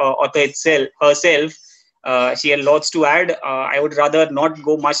author herself, she had lots to add. I would rather not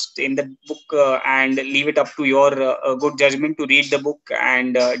go much in the book and leave it up to your good judgment to read the book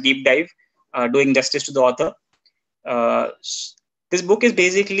and deep dive, doing justice to the author. This book is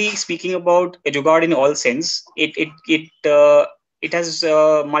basically speaking about a Jugaad in all sense. It has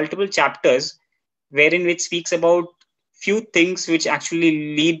multiple chapters wherein which speaks about few things which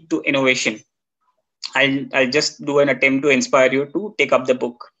actually lead to innovation. I'll just do an attempt to inspire you to take up the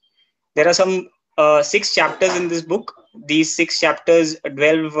book. There are some 6 chapters in this book. These 6 chapters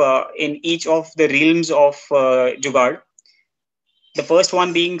delve in each of the realms of Jugaad. The first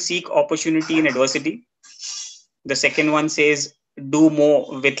one being seek opportunity in adversity. The second one says do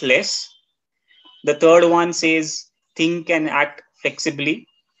more with less. The third one says think and act flexibly.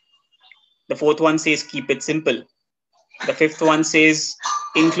 The fourth one says keep it simple. The fifth one says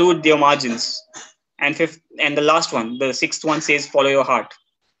include your margins. And the last one, the sixth one, says follow your heart.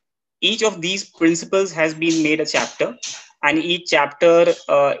 Each of these principles has been made a chapter, and each chapter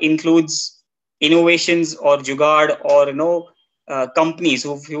includes innovations or Jugaad or companies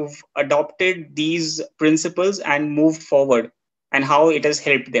who've adopted these principles and moved forward, and how it has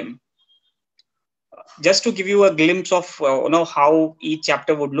helped them. Just to give you a glimpse of how each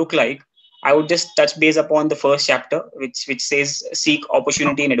chapter would look like, I would just touch base upon the first chapter, which says seek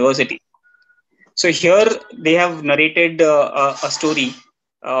opportunity in adversity. So here they have narrated a story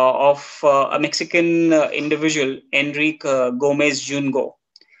of a Mexican individual, Enrique Gomez Junco.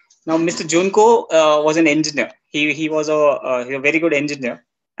 Now, Mr. Junco was an engineer. He was a very good engineer,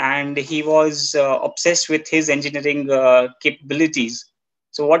 and he was obsessed with his engineering capabilities.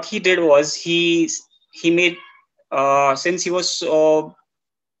 So what he did was he made, since he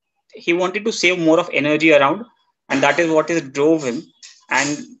wanted to save more of energy around, and that is what drove him.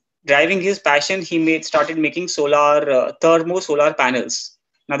 And driving his passion, he started making thermo solar panels.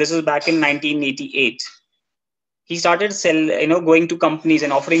 Now this was back in 1988. He started going to companies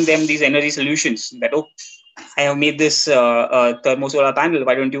and offering them these energy solutions. That I have made this thermo solar panel.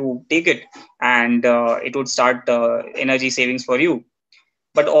 Why don't you take it? And it would start energy savings for you.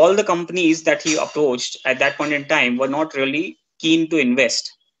 But all the companies that he approached at that point in time were not really keen to invest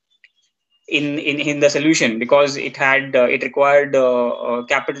in the solution, because it required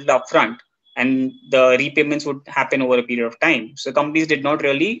capital upfront, and the repayments would happen over a period of time. So companies did not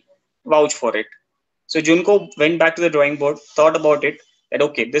really vouch for it. So Junco went back to the drawing board, thought about it, that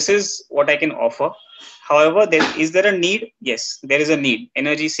okay, this is what I can offer. However, is there a need? Yes, there is a need.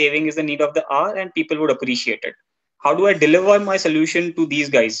 Energy saving is the need of the hour, and people would appreciate it. How do I deliver my solution to these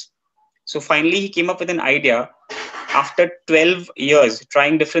guys? So finally, he came up with an idea. After 12 years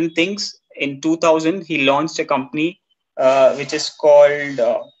trying different things, in 2000, he launched a company which is called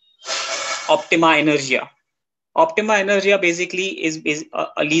Optima Energia. Optima Energia basically is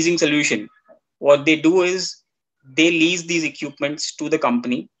a leasing solution. What they do is they lease these equipments to the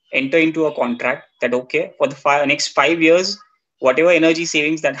company, enter into a contract that, okay, for the next 5 years, whatever energy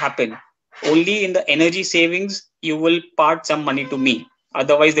savings that happen, only in the energy savings, you will part some money to me.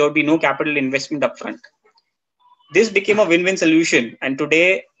 Otherwise, there would be no capital investment upfront. This became a win-win solution. And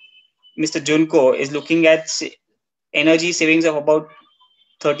today, Mr. Junko is looking at energy savings of about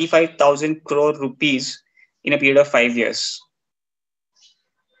 35,000 crore rupees in a period of 5 years.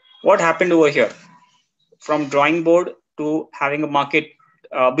 What happened over here? From drawing board to having a market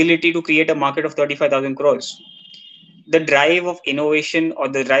ability to create a market of 35,000 crores. The drive of innovation or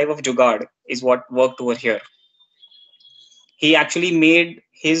the drive of Jugaad is what worked over here. He actually made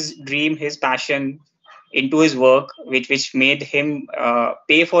his dream, his passion into his work, which made him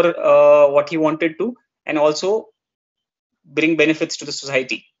pay for what he wanted to, and also bring benefits to the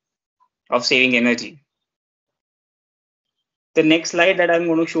society of saving energy. The next slide that I'm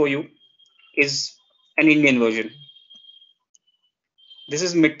going to show you is an Indian version. This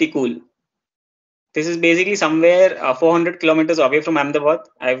is Mitti Cool. This is basically somewhere 400 kilometers away from Ahmedabad.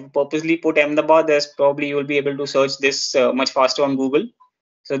 I've purposely put Ahmedabad. There's probably you will be able to search this much faster on Google.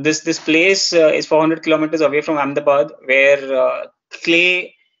 So this place is 400 kilometers away from Ahmedabad, where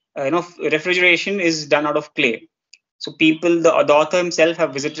clay, refrigeration is done out of clay. So people, the author himself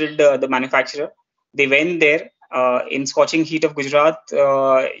have visited the manufacturer. They went there in scorching heat of Gujarat.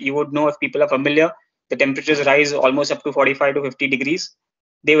 You would know if people are familiar. The temperatures rise almost up to 45 to 50 degrees.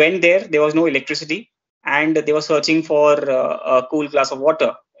 They went there. There was no electricity, and they were searching for a cool glass of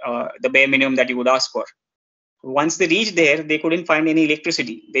water, the bare minimum that you would ask for. Once they reached there, they couldn't find any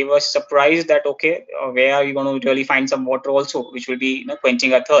electricity. They were surprised that, okay, where are you going to really find some water also, which will be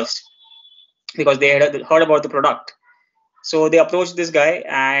quenching our thirst, because they had heard about the product. So they approached this guy,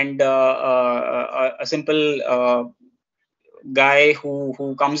 and a simple guy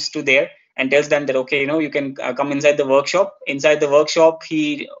who comes to there and tells them that, okay, you can come inside the workshop. Inside the workshop,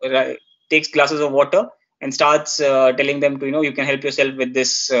 he takes glasses of water and starts telling them to, you can help yourself with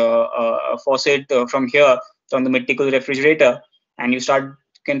this faucet from here, from the mythical refrigerator, and you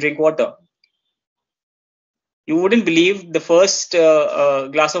can drink water. You wouldn't believe the first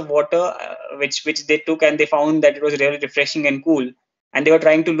glass of water which they took, and they found that it was really refreshing and cool. And they were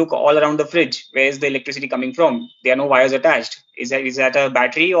trying to look all around the fridge. Where is the electricity coming from? There are no wires attached. Is that a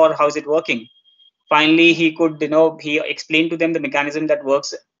battery, or how is it working? Finally, he could, he explained to them the mechanism that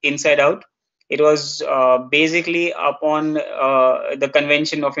works inside out. It was basically upon the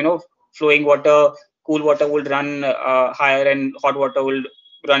convention of, flowing water, cool water would run higher and hot water will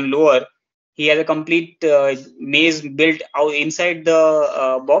run lower. He has a complete maze built out inside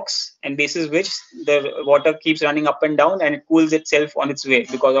the box, and basis which the water keeps running up and down, and it cools itself on its way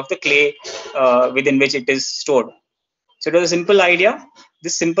because of the clay within which it is stored. So it was a simple idea.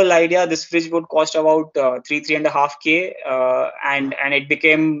 This fridge would cost about 3.5K, and it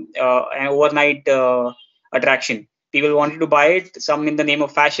became an overnight attraction. People wanted to buy it, some in the name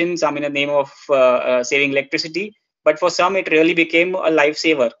of fashion, some in the name of saving electricity. But for some, it really became a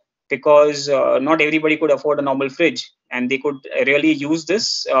lifesaver, because not everybody could afford a normal fridge, and they could really use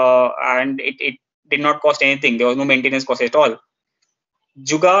this, and it did not cost anything. There was no maintenance cost at all.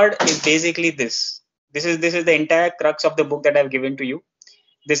 Jugaad is basically this. This is the entire crux of the book that I've given to you.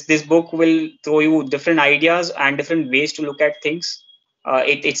 This book will throw you different ideas and different ways to look at things.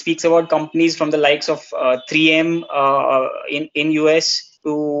 It speaks about companies from the likes of 3M in US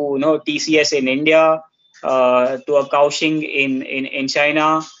to TCS in India, to a Kaohsiung in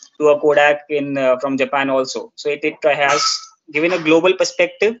China, to a Kodak from Japan also. So it has given a global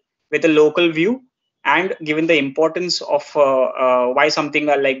perspective with a local view, and given the importance of why something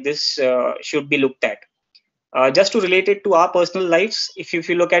like this should be looked at. Just to relate it to our personal lives, if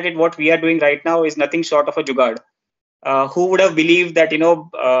you look at it, what we are doing right now is nothing short of a Jugaad. Who would have believed that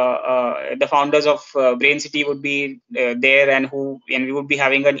the founders of Brain City would be there, and we would be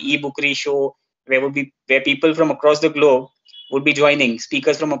having an e-Bookery show where people from across the globe would be joining,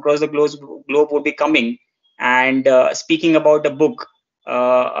 speakers from across the globe would be coming and speaking about the book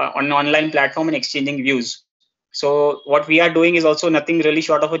on an online platform and exchanging views. So what we are doing is also nothing really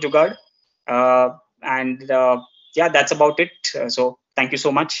short of a Jugaad. Yeah, that's about it. So thank you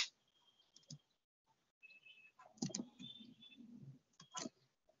so much.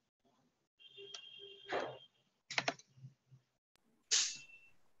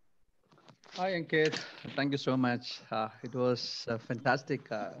 Hi, Ankit. Thank you so much. It was fantastic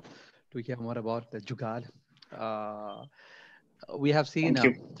to hear more about the Jugaad. Uh, we have seen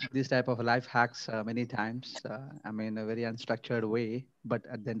Thank you. these type of life hacks many times. I mean, a very unstructured way, but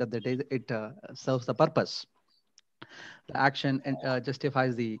at the end of the day, it serves the purpose. The action and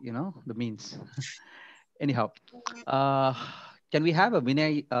justifies the the means. Anyhow, uh, can we have a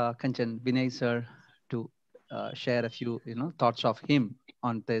Vinay Kanchan Vinay sir to share a few thoughts of him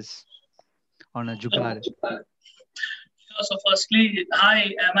on this on a Jugaad? So firstly,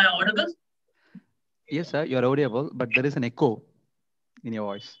 hi, am I audible? Yes, sir, you're audible, but there is an echo in your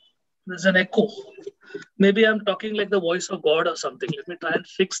voice. There's an echo. Maybe I'm talking like the voice of God or something. Let me try and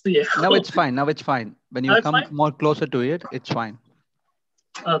fix the echo. Now it's fine. Now it's fine. When you Now it's come fine? more closer to it, it's fine.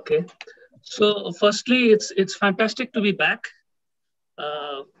 Okay. So firstly, it's fantastic to be back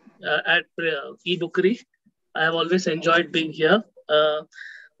at e-Bookery. I have always enjoyed being here.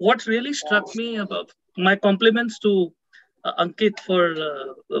 What really struck me about my compliments to Ankit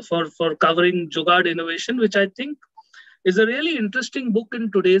for covering Jugaad innovation, which I think is a really interesting book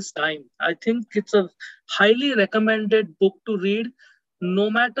in today's time. I think it's a highly recommended book to read,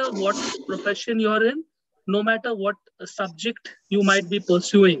 no matter what profession you're in, no matter what subject you might be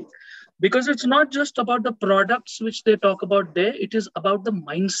pursuing. Because it's not just about the products which they talk about there, it is about the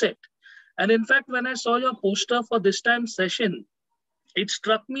mindset. And in fact, when I saw your poster for this time's session, it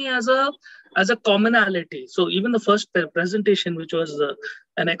struck me as a commonality. So even the first presentation, which was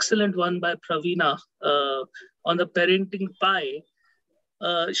an excellent one by Praveena on the parenting pie,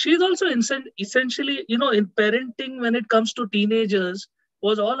 she's also essentially, in parenting when it comes to teenagers,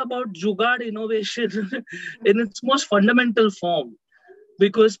 was all about Jugaad innovation in its most fundamental form.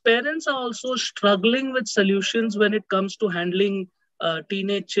 Because parents are also struggling with solutions when it comes to handling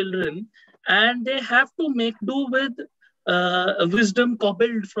teenage children, and they have to make do with wisdom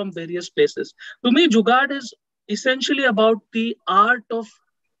cobbled from various places. To me, Jugaad is essentially about the art of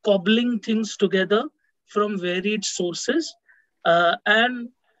cobbling things together from varied sources, and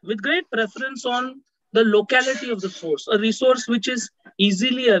with great preference on the locality of the source, a resource which is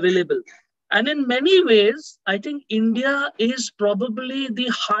easily available. And in many ways, I think India is probably the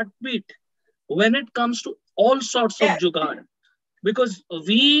heartbeat when it comes to all sorts of Jugaad, because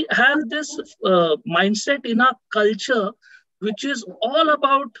we have this mindset in our culture which is all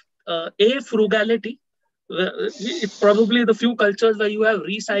about frugality. It's probably the few cultures where you have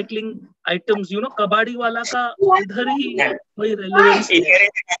recycling items, kabadi wala ka idhar hi koi relevance hai,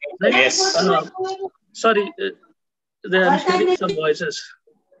 right? Yes. Sorry, I'm hearing some voices.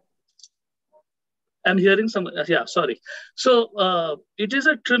 I'm hearing some, yeah, sorry. So it is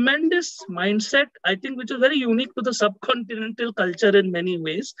a tremendous mindset, I think, which is very unique to the subcontinental culture in many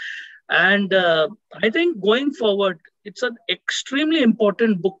ways. And I think going forward, it's an extremely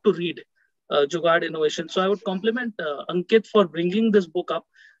important book to read, Jugaad Innovation. So I would compliment Ankit for bringing this book up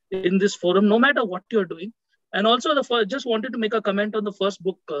in this forum, no matter what you're doing. And also, just wanted to make a comment on the first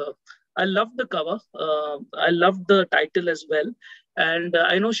book. I loved the cover. I loved the title as well. And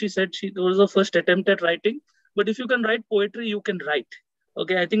I know she said it was her first attempt at writing. But if you can write poetry, you can write.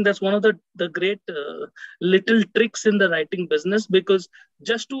 Okay, I think that's one of the great little tricks in the writing business, because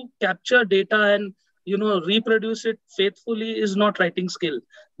just to capture data and reproduce it faithfully is not writing skill,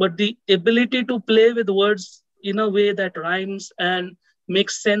 but the ability to play with words in a way that rhymes and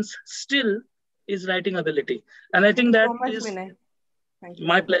makes sense still is writing ability. And I think that So much, is Vinay. Thank you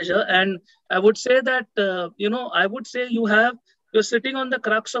my so much. pleasure. And I would say that I would say you're sitting on the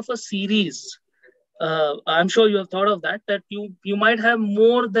crux of a series. I'm sure you have thought of that you might have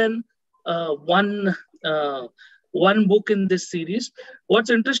more than one book in this series. What's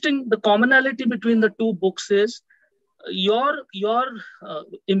interesting, the commonality between the two books is your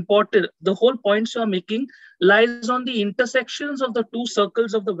important, the whole points you're making lies on the intersections of the two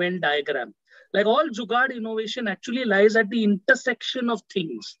circles of the Venn diagram. Like all Jugaad innovation actually lies at the intersection of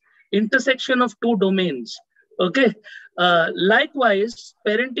things, intersection of two domains. Okay. Likewise,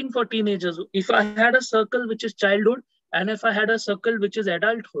 parenting for teenagers, if I had a circle which is childhood and if I had a circle which is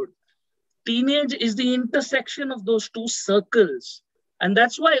adulthood, teenage is the intersection of those two circles. And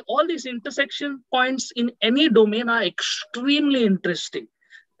that's why all these intersection points in any domain are extremely interesting.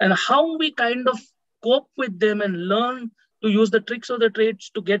 And how we kind of cope with them and learn to use the tricks of the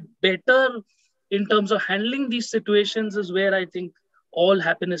trades to get better in terms of handling these situations is where I think all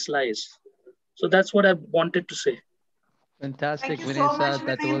happiness lies. So that's what I wanted to say. Thank Fantastic, you so much, Vanessa.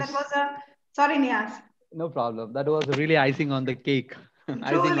 That Praveen. That was was a sorry, Nias. no problem. That was really icing on the cake,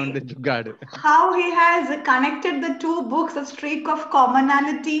 icing on the Truly, Jugaad. how he has connected the two books, a streak of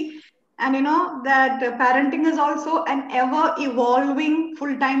commonality, and that parenting is also an ever evolving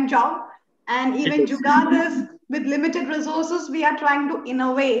full time job, And even Jugaad, with limited resources, we are trying to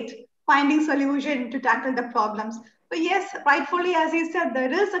innovate, finding solution to tackle the problems. So yes, rightfully, as you said,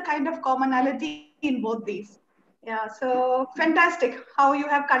 there is a kind of commonality in both these. Yeah, so fantastic. How you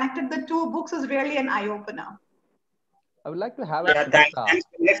have connected the two books is really an eye opener. I would like to have a Yeah, Sulatha. thanks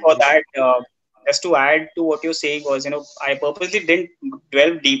Vinay, for that. Just to add to what you're saying was, I purposely didn't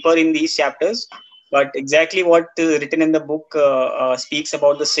delve deeper in these chapters, but exactly what written in the book speaks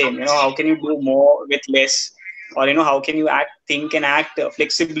about the same. How can you do more with less, or how can you think and act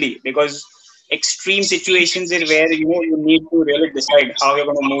flexibly? Because extreme situations is where you need to really decide how you're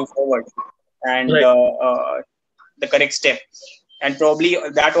going to move forward, and Right. the correct step. And probably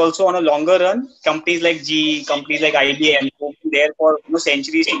that also on a longer run, companies like GE, companies like IBM, who've been there for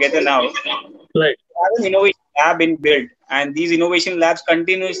centuries together now, Right. have an innovation lab in build, and these innovation labs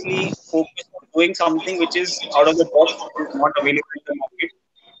continuously focus on doing something which is out of the box, which is not available in the market.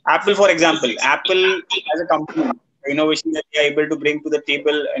 Apple, for example, Apple as a company, the innovation that they are able to bring to the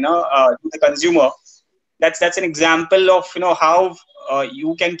table, to the consumer, that's an example of how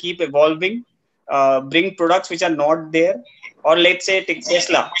you can keep evolving, bring products which are not there. Or let's say take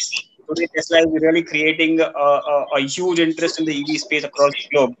Tesla. Today Tesla is really creating a huge interest in the EV space across the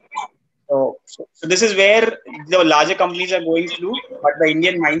globe. So this is where the larger companies are going through, but the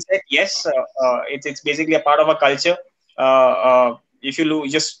Indian mindset, yes, it's basically a part of our culture. If you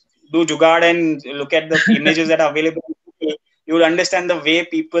just do Jugaad and look at the images that are available, you will understand the way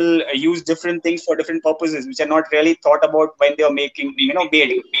people use different things for different purposes, which are not really thought about when they are making,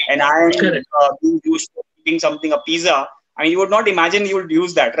 made. And iron Correct. being used for keeping something a pizza. I mean, you would not imagine you would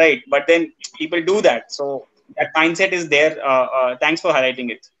use that, right? But then people do that. So that mindset is there. Thanks for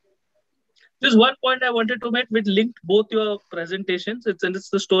highlighting it. Just one point I wanted to make, which linked both your presentations. It's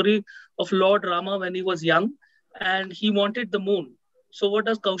the story of Lord Rama when he was young, and he wanted the moon. So what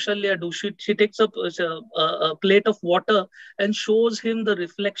does Kaushalya do? She takes up a plate of water and shows him the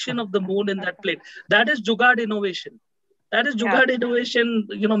reflection of the moon in that plate. That is Jugaad innovation. That is Yeah. Jugaad innovation.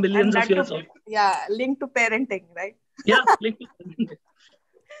 And Millions of that years to, old. yeah, linked to parenting, right? Yeah, linked to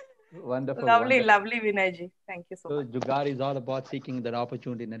Wonderful, Lovely, wonderful. lovely, Vinayji. Thank you so So much. Jugaad is all about seeking that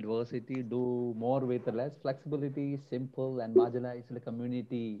opportunity in adversity, do more with less flexibility, simple and marginalized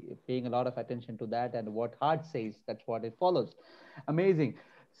community, paying a lot of attention to that and what heart says, that's what it follows. Amazing.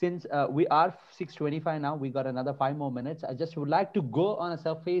 Since we are 6:25 now, we got another 5 more minutes. I just would like to go on a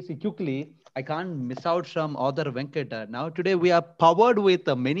surface quickly. I can't miss out from Author Venkat. Now today we are powered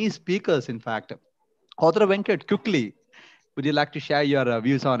with many speakers, in fact. Author Venkat, quickly, would you like to share your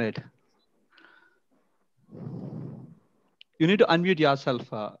views on it? You need to unmute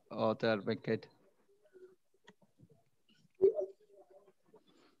yourself, Author Venkat.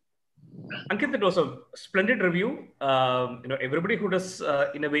 Ankit, it was a splendid review. Everybody who does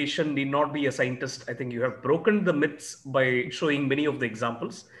innovation need not be a scientist. I think you have broken the myths by showing many of the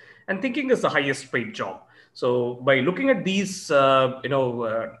examples. And thinking is the highest paid job. So by looking at these,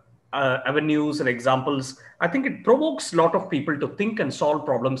 avenues and examples, I think it provokes a lot of people to think and solve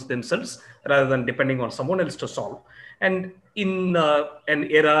problems themselves rather than depending on someone else to solve. And in an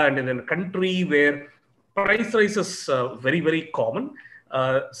era and in a country where price rise is very, very common,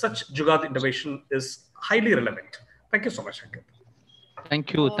 such Jugaad innovation is highly relevant. Thank you so much, Ankit.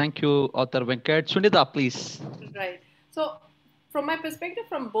 Thank you, Author Venkat. Sunita, please. Right. So, from my perspective,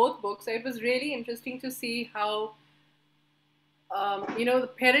 from both books, it was really interesting to see how, the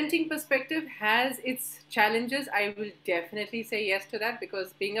parenting perspective has its challenges. I will definitely say yes to that,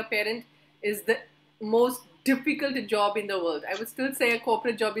 because being a parent is the most difficult job in the world. I would still say a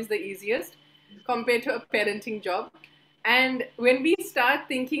corporate job is the easiest compared to a parenting job. And when we start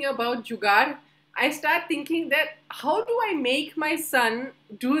thinking about Jugaad, I start thinking that how do I make my son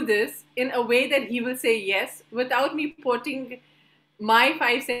do this in a way that he will say yes without me putting my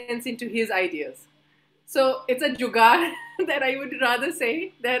 5 cents into his ideas. So it's a Jugaad that I would rather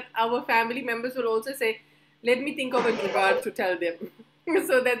say that our family members will also say, let me think of a Jugaad to tell them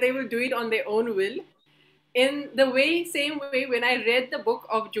so that they will do it on their own will. In the same way, when I read the book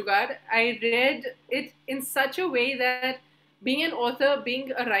of Jugaad, I read it in such a way that being an author,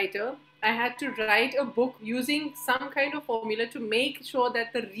 being a writer, I had to write a book using some kind of formula to make sure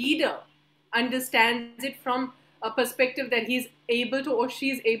that the reader understands it from a perspective that he's able to or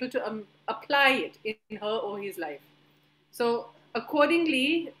she's able to apply it in her or his life. So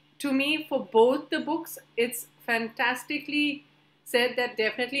accordingly, to me, for both the books, it's fantastically said that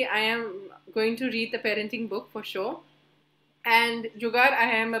definitely I am going to read the parenting book for sure. And Jugaad,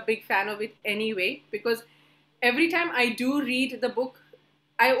 I am a big fan of it anyway, because every time I do read the book,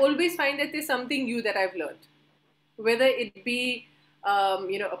 I always find that there's something new that I've learned. Whether it be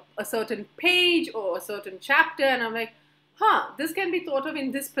a certain page or a certain chapter, and I'm like, this can be thought of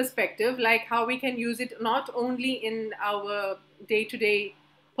in this perspective, like how we can use it not only in our day-to-day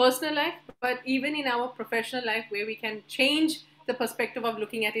personal life, but even in our professional life, where we can change the perspective of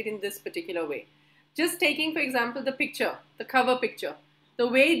looking at it in this particular way. Just taking, for example, the picture, the cover picture, the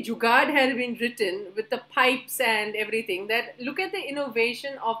way Jugaad had been written with the pipes and everything, that look at the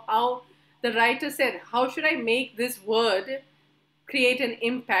innovation of how the writer said, how should I make this word create an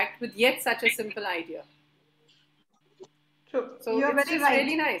impact with yet such a simple idea? True. So You're it's very just right.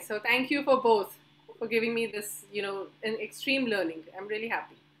 really nice. So thank you for both, for giving me this, an extreme learning. I'm really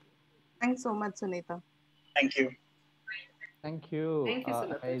happy. Thanks so much, Sunita. Thank you. Thank you. Thank you,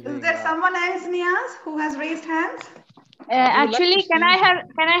 Sulatha. Is there someone else, Niaz, who has raised hands? Actually, can I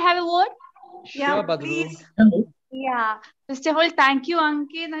have a word? Sure, Yeah, Badru. please. Yeah. First of all, thank you,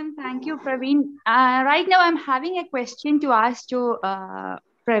 Ankit, and thank you, Praveen. Right now, I'm having a question to ask to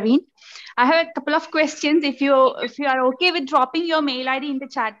Praveen. I have a couple of questions. If you are okay with dropping your mail ID in the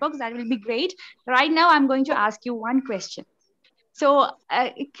chat box, that will be great. Right now, I'm going to ask you one question. So,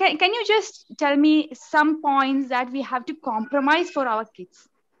 can you just tell me some points that we have to compromise for our kids?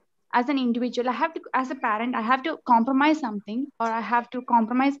 As an individual, as a parent, I have to compromise something, or I have to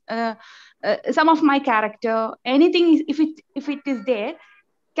compromise some of my character, anything. If it is there,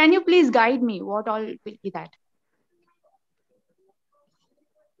 can you please guide me? What all will be that?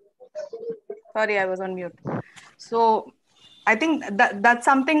 Sorry, I was on mute. So I think that's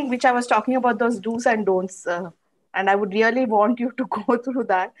something which I was talking about, those do's and don'ts. And I would really want you to go through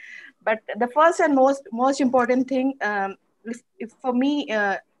that. But the first and most important thing, if for me,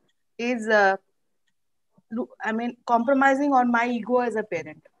 is compromising on my ego as a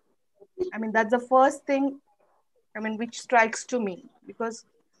parent. That's the first thing which strikes to me, because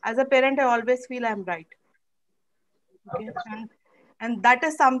as a parent I always feel I'm right. Okay. And that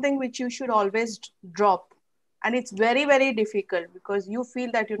is something which you should always drop. And it's very, very difficult, because you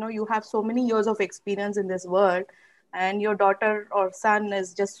feel that you have so many years of experience in this world, and your daughter or son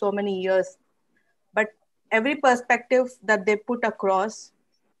is just so many years. But every perspective that they put across,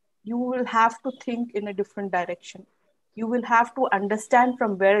 you will have to think in a different direction. You will have to understand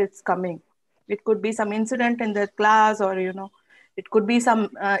from where it's coming. It could be some incident in the class, or it could be some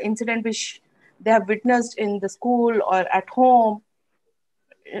incident which they have witnessed in the school or at home.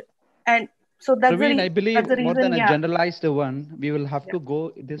 And so that's Praveen, the, I believe that's the more reason, than a yeah. generalized one, we will have to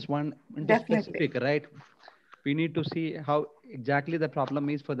go this one into Definitely. specific, right? We need to see how exactly the problem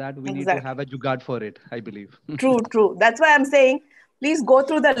is. For that, we need to Exactly. have a jugaad for it, I believe. True. That's why I'm saying, please go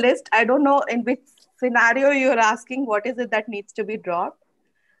through the list. I don't know in which scenario you're asking what is it that needs to be dropped.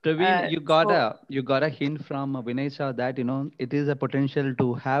 Praveen, you got a hint from Vinay sir that it is a potential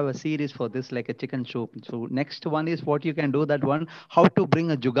to have a series for this, like a chicken soup. So next one is what you can do. That one, how to bring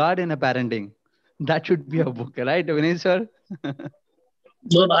a jugaad in a parenting. That should be a book, right, Vinay sir?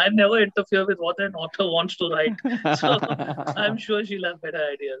 No, I never interfere with what an author wants to write. So I'm sure she'll have better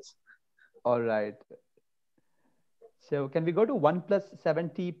ideas. All right. So can we go to OnePlus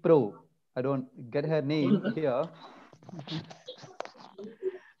 70 Pro? I don't get her name here.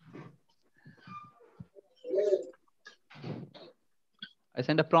 I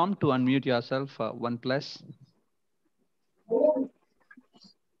send a prompt to unmute yourself, OnePlus.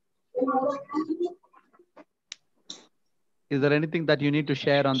 Is there anything that you need to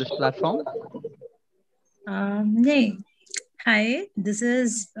share on this platform? Hey, hi, this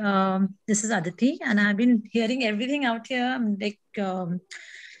is Aditi, and I've been hearing everything out here. I'm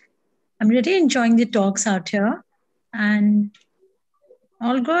really enjoying the talks out here, and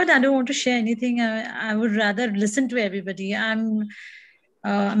all good. I don't want to share anything. I would rather listen to everybody. I'm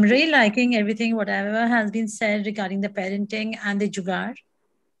really liking everything, whatever has been said regarding the parenting and the Jugaad.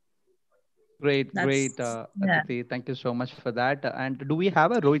 Great, Aditi. Thank you so much for that. And do we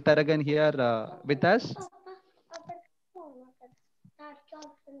have a Rohit Taragan here with us?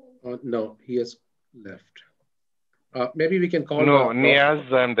 No, he has left. Maybe we can call. No,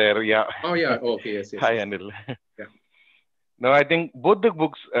 Niaz, I'm there. Yeah. Oh yeah. Okay. Yes. Hi, Anil. Yeah. No, I think both the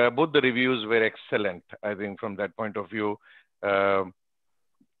books, both the reviews were excellent. I think from that point of view,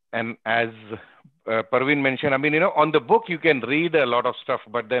 and as Praveen mentioned, on the book you can read a lot of stuff,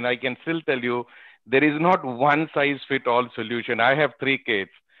 but then I can still tell you there is not one size fit all solution. I have 3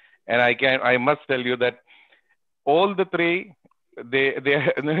 kids, and I must tell you that all the 3, they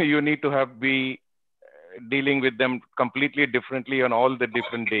you need to be dealing with them completely differently on all the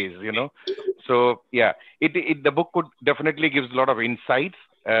different days. So yeah, the book could definitely gives a lot of insights,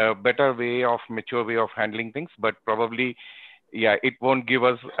 better way of mature way of handling things, but probably, yeah, it won't give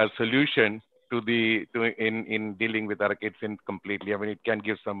us a solution to the to in dealing with our kids in completely. I mean, it can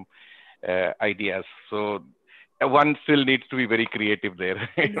give some ideas. So one still needs to be very creative there.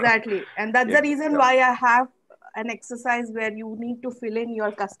 Exactly. And that's the reason why I have an exercise where you need to fill in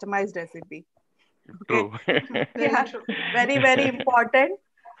your customized recipe. Okay. True. Yeah. Very, very important.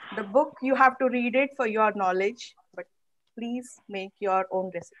 The book, you have to read it for your knowledge, but please make your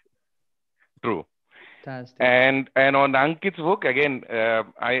own recipe. True. Fantastic. And on Ankit's book again,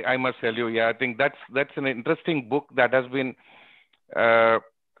 I must tell you, yeah, I think that's an interesting book that has been.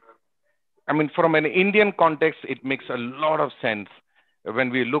 I mean, from an Indian context, it makes a lot of sense when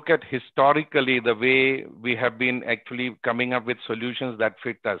we look at historically the way we have been actually coming up with solutions that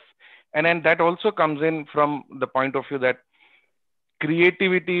fit us. And then that also comes in from the point of view that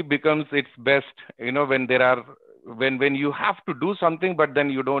creativity becomes its best, when there are, when you have to do something, but then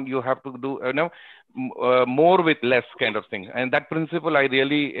you have to do, more with less kind of thing. And that principle, I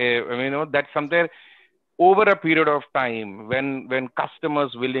really, that's something over a period of time when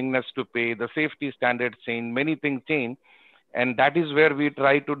customers willingness to pay, the safety standards change, many things change, and that is where we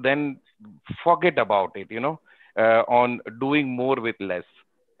try to then forget about it, on doing more with less,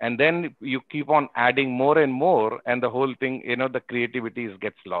 and then you keep on adding more and more, and the whole thing, the creativity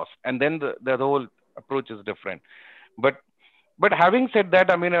gets lost, and then the whole approach is different. But having said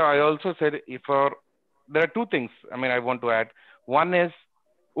that, I mean, I also said there are two things, I mean, I want to add. One is,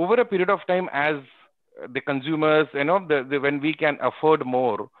 over a period of time, as the consumers, when we can afford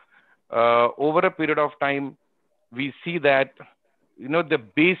more, over a period of time, we see that, the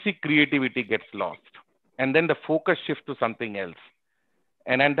basic creativity gets lost, and then the focus shifts to something else.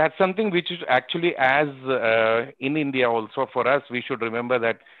 And that's something which is actually, as in India also, for us, we should remember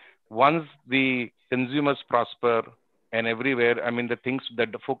that once the consumers prosper and everywhere, I mean, the things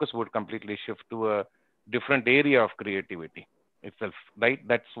that the focus would completely shift to a different area of creativity itself, right?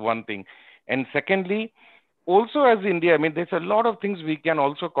 That's one thing. And secondly, also as India, I mean, there's a lot of things we can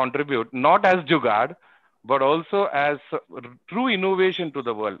also contribute, not as Jugaad, but also as true innovation to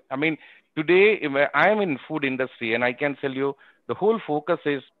the world. I mean, today I am in food industry, and I can tell you the whole focus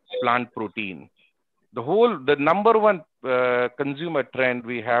is plant protein. The number one consumer trend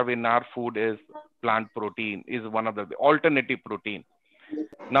we have in our food is plant protein, is one of the alternative protein.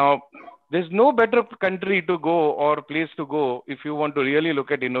 Now, there's no better country to go or place to go if you want to really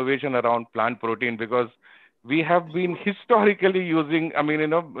look at innovation around plant protein, because we have been historically using, I mean,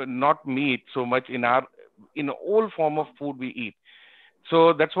 not meat so much in all form of food we eat.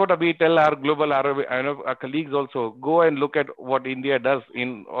 So that's what we tell our global our colleagues also. Go and look at what India does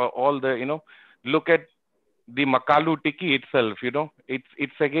in all the, look at the Makalu Tikki itself,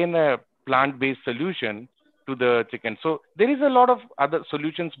 it's again a plant-based solution to the chicken. So there is a lot of other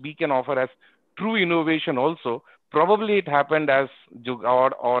solutions we can offer as true innovation also. Probably it happened as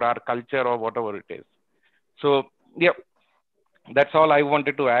Jugaad or our culture or whatever it is. So yeah, that's all I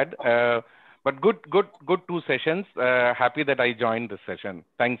wanted to add. But good 2 sessions. Happy that I joined this session.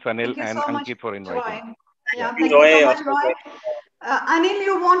 Thanks, Anil and Ankit, for inviting. Roy. Yeah, thank you so much, Roy. Anil,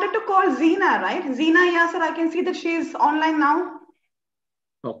 you wanted to call Zina, right? Zina, yeah, sir, I can see that she's online now.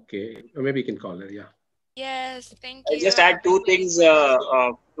 Okay, maybe you can call her, yeah. Yes, thank I'll you. just add 2 things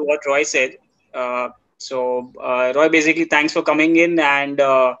to what Roy said. Roy, basically, thanks for coming in, and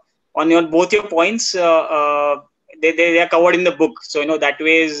on both your points, they are covered in the book. So, that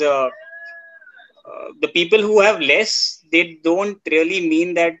way is the people who have less, they don't really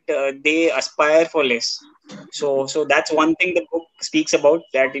mean that they aspire for less. So that's one thing the book speaks about,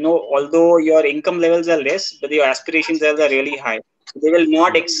 that, although your income levels are less, but your aspirations levels are really high. They will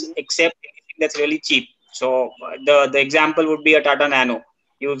not accept anything that's really cheap. So the example would be a Tata Nano.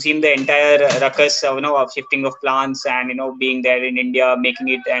 You've seen the entire ruckus, of shifting of plants and, being there in India, making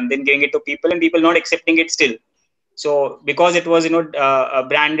it and then giving it to people, and people not accepting it still. So because it was,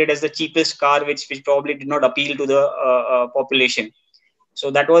 branded as the cheapest car, which probably did not appeal to the population. So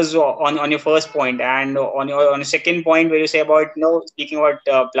that was on your first point. And on your second point, where you say about, speaking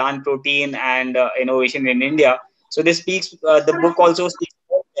about plant protein and innovation in India. So this speaks, the book also speaks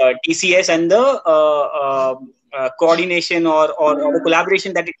about TCS and the coordination or the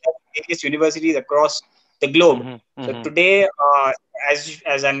collaboration that it has with various universities across the globe. So today,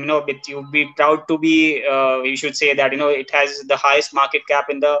 as I'm, you'd be proud to be, we should say that, it has the highest market cap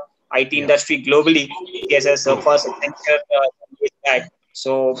in the IT industry globally. Yes, as the first venture.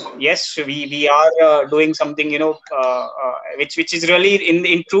 So yes, we are doing something, which is really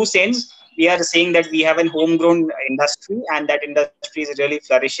in true sense. We are saying that we have an homegrown industry, and that industry is really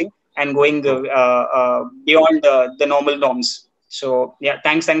flourishing and going beyond the normal norms. So yeah,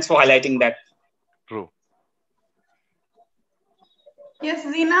 thanks for highlighting that. True. Yes,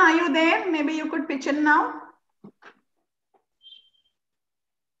 Zina, are you there? Maybe you could pitch in now.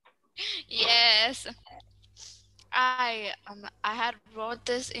 Yes, I had wrote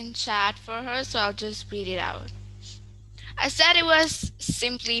this in chat for her, so I'll just read it out. I said it was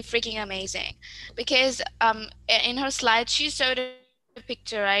simply freaking amazing because in her slide she showed a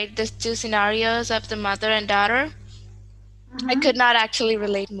picture, right? There's two scenarios of the mother and daughter. I could not actually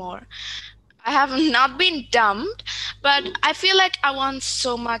relate more. I have not been dumped, but I feel like I want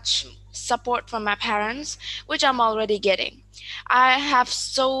so much support from my parents, which I'm already getting. I have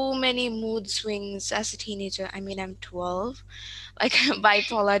so many mood swings as a teenager. I mean, I'm 12, like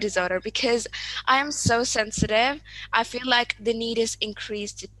bipolar disorder, because I am so sensitive. I feel like the need is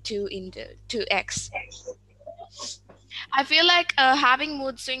increased to X. I feel like having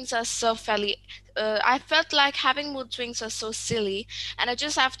mood swings are so fairly. I felt like having mood swings are so silly, and I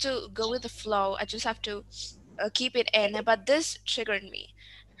just have to go with the flow. I just have to keep it in. But this triggered me.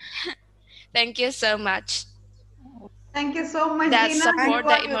 Thank you so much. Thank you so much, That Zina. You support,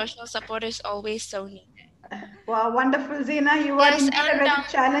 that are emotional support, is always so needed. wow, wonderful, Zina. You are Yes, indeed a and very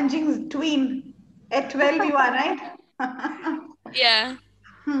challenging tween. At 12, you are right. yeah,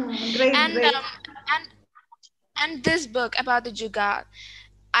 Great, and great. and this book about the Jugaad,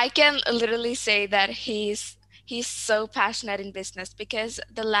 I can literally say that he's so passionate in business, because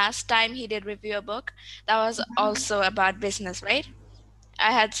the last time he did review a book that was also about business, right?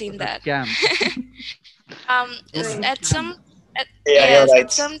 I had It seen was a that. scam. It was a Great. scam. Yeah, you're Yes, at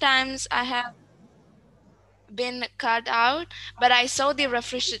right. sometimes I have been cut out, but I saw the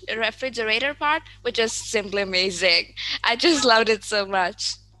refrigerator part, which is simply amazing. I just loved it so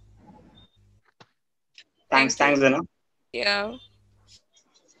much. Thanks, Thank you. thanks, Zana. Yeah.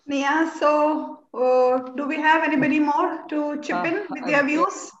 Yeah, so do we have anybody more to chip in with their Yeah,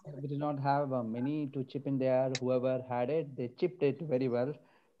 views? we did not have many to chip in there. Whoever had it, they chipped it very well.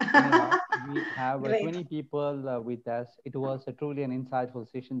 Anyhow, we have Great. 20 people with us. It was truly an insightful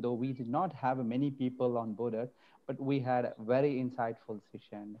session, though we did not have many people on board, but we had a very insightful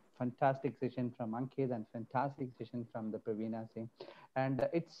session. Fantastic session from Ankit and fantastic session from the Praveen Singh. And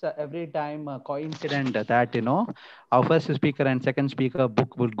it's every time coincident that, our first speaker and second speaker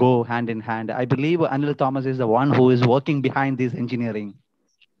book will go hand in hand. I believe Anil Thomas is the one who is working behind this engineering.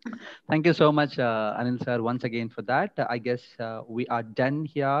 Thank you so much, Anil sir, once again for that. I guess we are done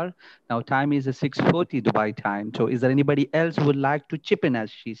here. Now time is 6:40 Dubai time. So is there anybody else who would like to chip in, as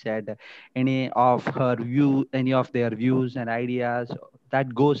she said, any of their views and ideas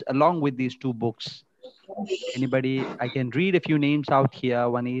that goes along with these two books? Anybody? I can read a few names out here.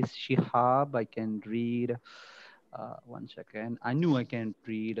 One is Shihab. I can read. One second. Anu, I can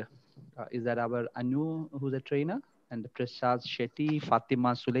read. Is that our Anu, who's a trainer? And Prasad Shetty,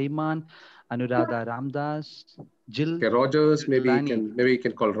 Fatima Suleiman, Anuradha Ramdas, Jill Okay, Rogers, Lani. maybe you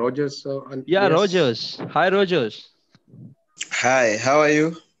can call Rogers. And Yeah, yes. Rogers. Hi, Rogers. Hi, how are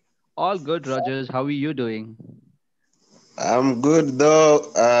you? All good, Rogers. How are you doing? I'm good,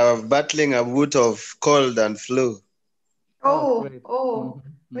 though battling a bout of cold and flu. Oh, Oh, great. oh,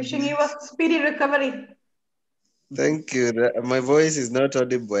 wishing you a speedy recovery. Thank you. My voice is not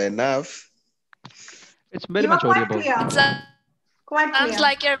audible enough. It's very You are much quite audible. clear. It Quite sounds clear.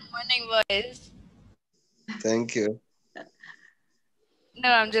 like your morning voice. Thank you. No,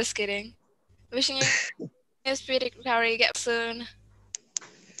 I'm just kidding. Wishing you a speedy recovery. Get well soon.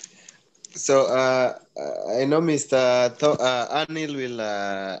 So I know Mr. Anil will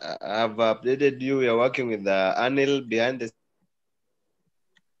have updated you. We are working with Anil behind the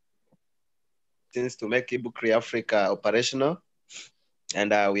scenes to make e-Bookery Africa operational.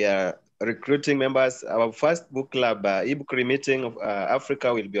 And we are recruiting members. Our first book club e-Bookery meeting of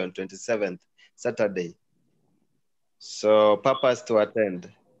Africa will be on 27th, Saturday. So purpose to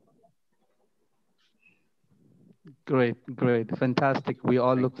attend. Great, great, fantastic. We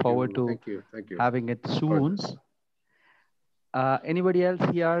all look forward to Thank you. having it soon. Rogers. Anybody else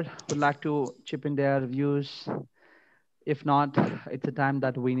here would like to chip in their views? If not, it's a time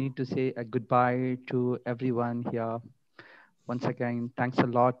that we need to say a goodbye to everyone here. Once again, thanks a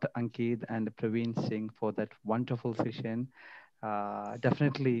lot, Ankit and Praveen Singh, for that wonderful session.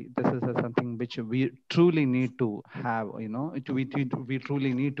 Definitely, this is something which we truly need to have, we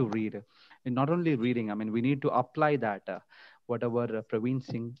truly need to read. And not only reading, I mean, we need to apply that, whatever Praveen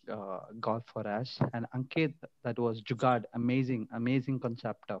Singh got for us. And Ankit, that was Jugaad, amazing, amazing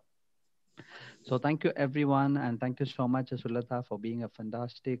concept. So thank you, everyone. And thank you so much, Sulatha, for being a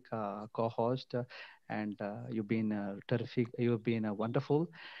fantastic co-host. And you've been terrific. You've been wonderful.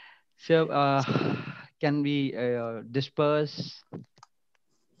 So can we disperse?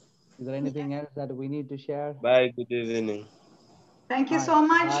 Is there anything else that we need to share? Bye. Good evening. Thank you Hi. so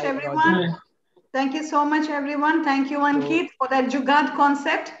much, Hi, everyone. Roger. Thank you so much, everyone. Thank you, Ankit, for that Jugaad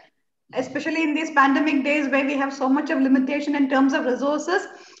concept, especially in these pandemic days where we have so much of limitation in terms of resources.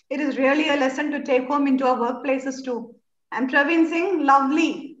 It is really a lesson to take home into our workplaces too. And Praveen Singh,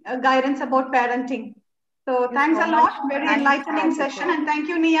 lovely guidance about parenting. So Thank you thanks so a much. lot. Very Thanks, enlightening session. Aditya. And thank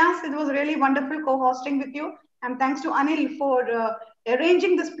you, Niyas. It was really wonderful co-hosting with you. And thanks to Anil for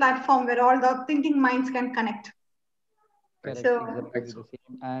arranging this platform where all the thinking minds can connect. Correct, So, exactly the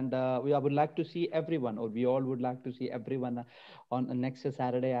same. And I would like to see everyone, or we all would like to see everyone on next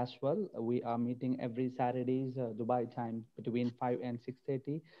Saturday as well. We are meeting every Saturdays, Dubai time between 5 and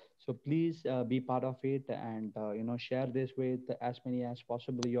 6:30. So please be part of it, and share this with as many as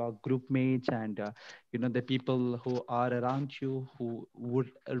possible your group mates and the people who are around you who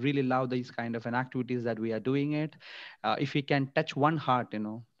would really love these kind of an activities that we are doing it. If we can touch one heart,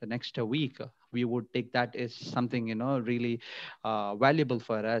 the next week, we would take that as something really valuable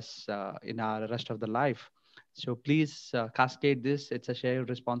for us in our rest of the life. So please cascade this. It's a shared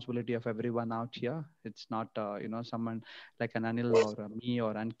responsibility of everyone out here. It's not someone like an Anil or me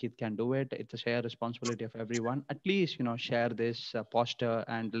or Ankit can do it. It's a shared responsibility of everyone. At least share this poster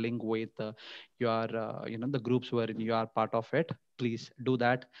and link with your the groups where you are part of it. Please do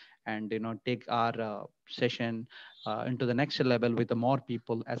that, and take our session into the next level with the more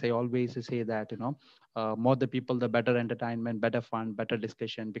people. As I always say that more the people, the better entertainment, better fun, better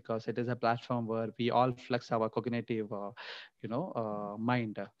discussion, because it is a platform where we all flex our cognitive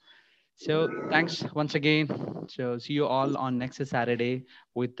mind. So thanks once again. So see you all on next Saturday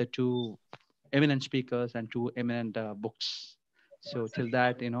with the two eminent speakers and two eminent books. So till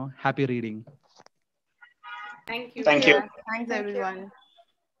that, happy reading. Thank you. Thank you. Yeah, thanks, thank you. everyone.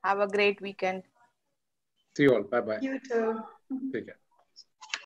 Have a great weekend. See you all. Bye bye. You too. Take care.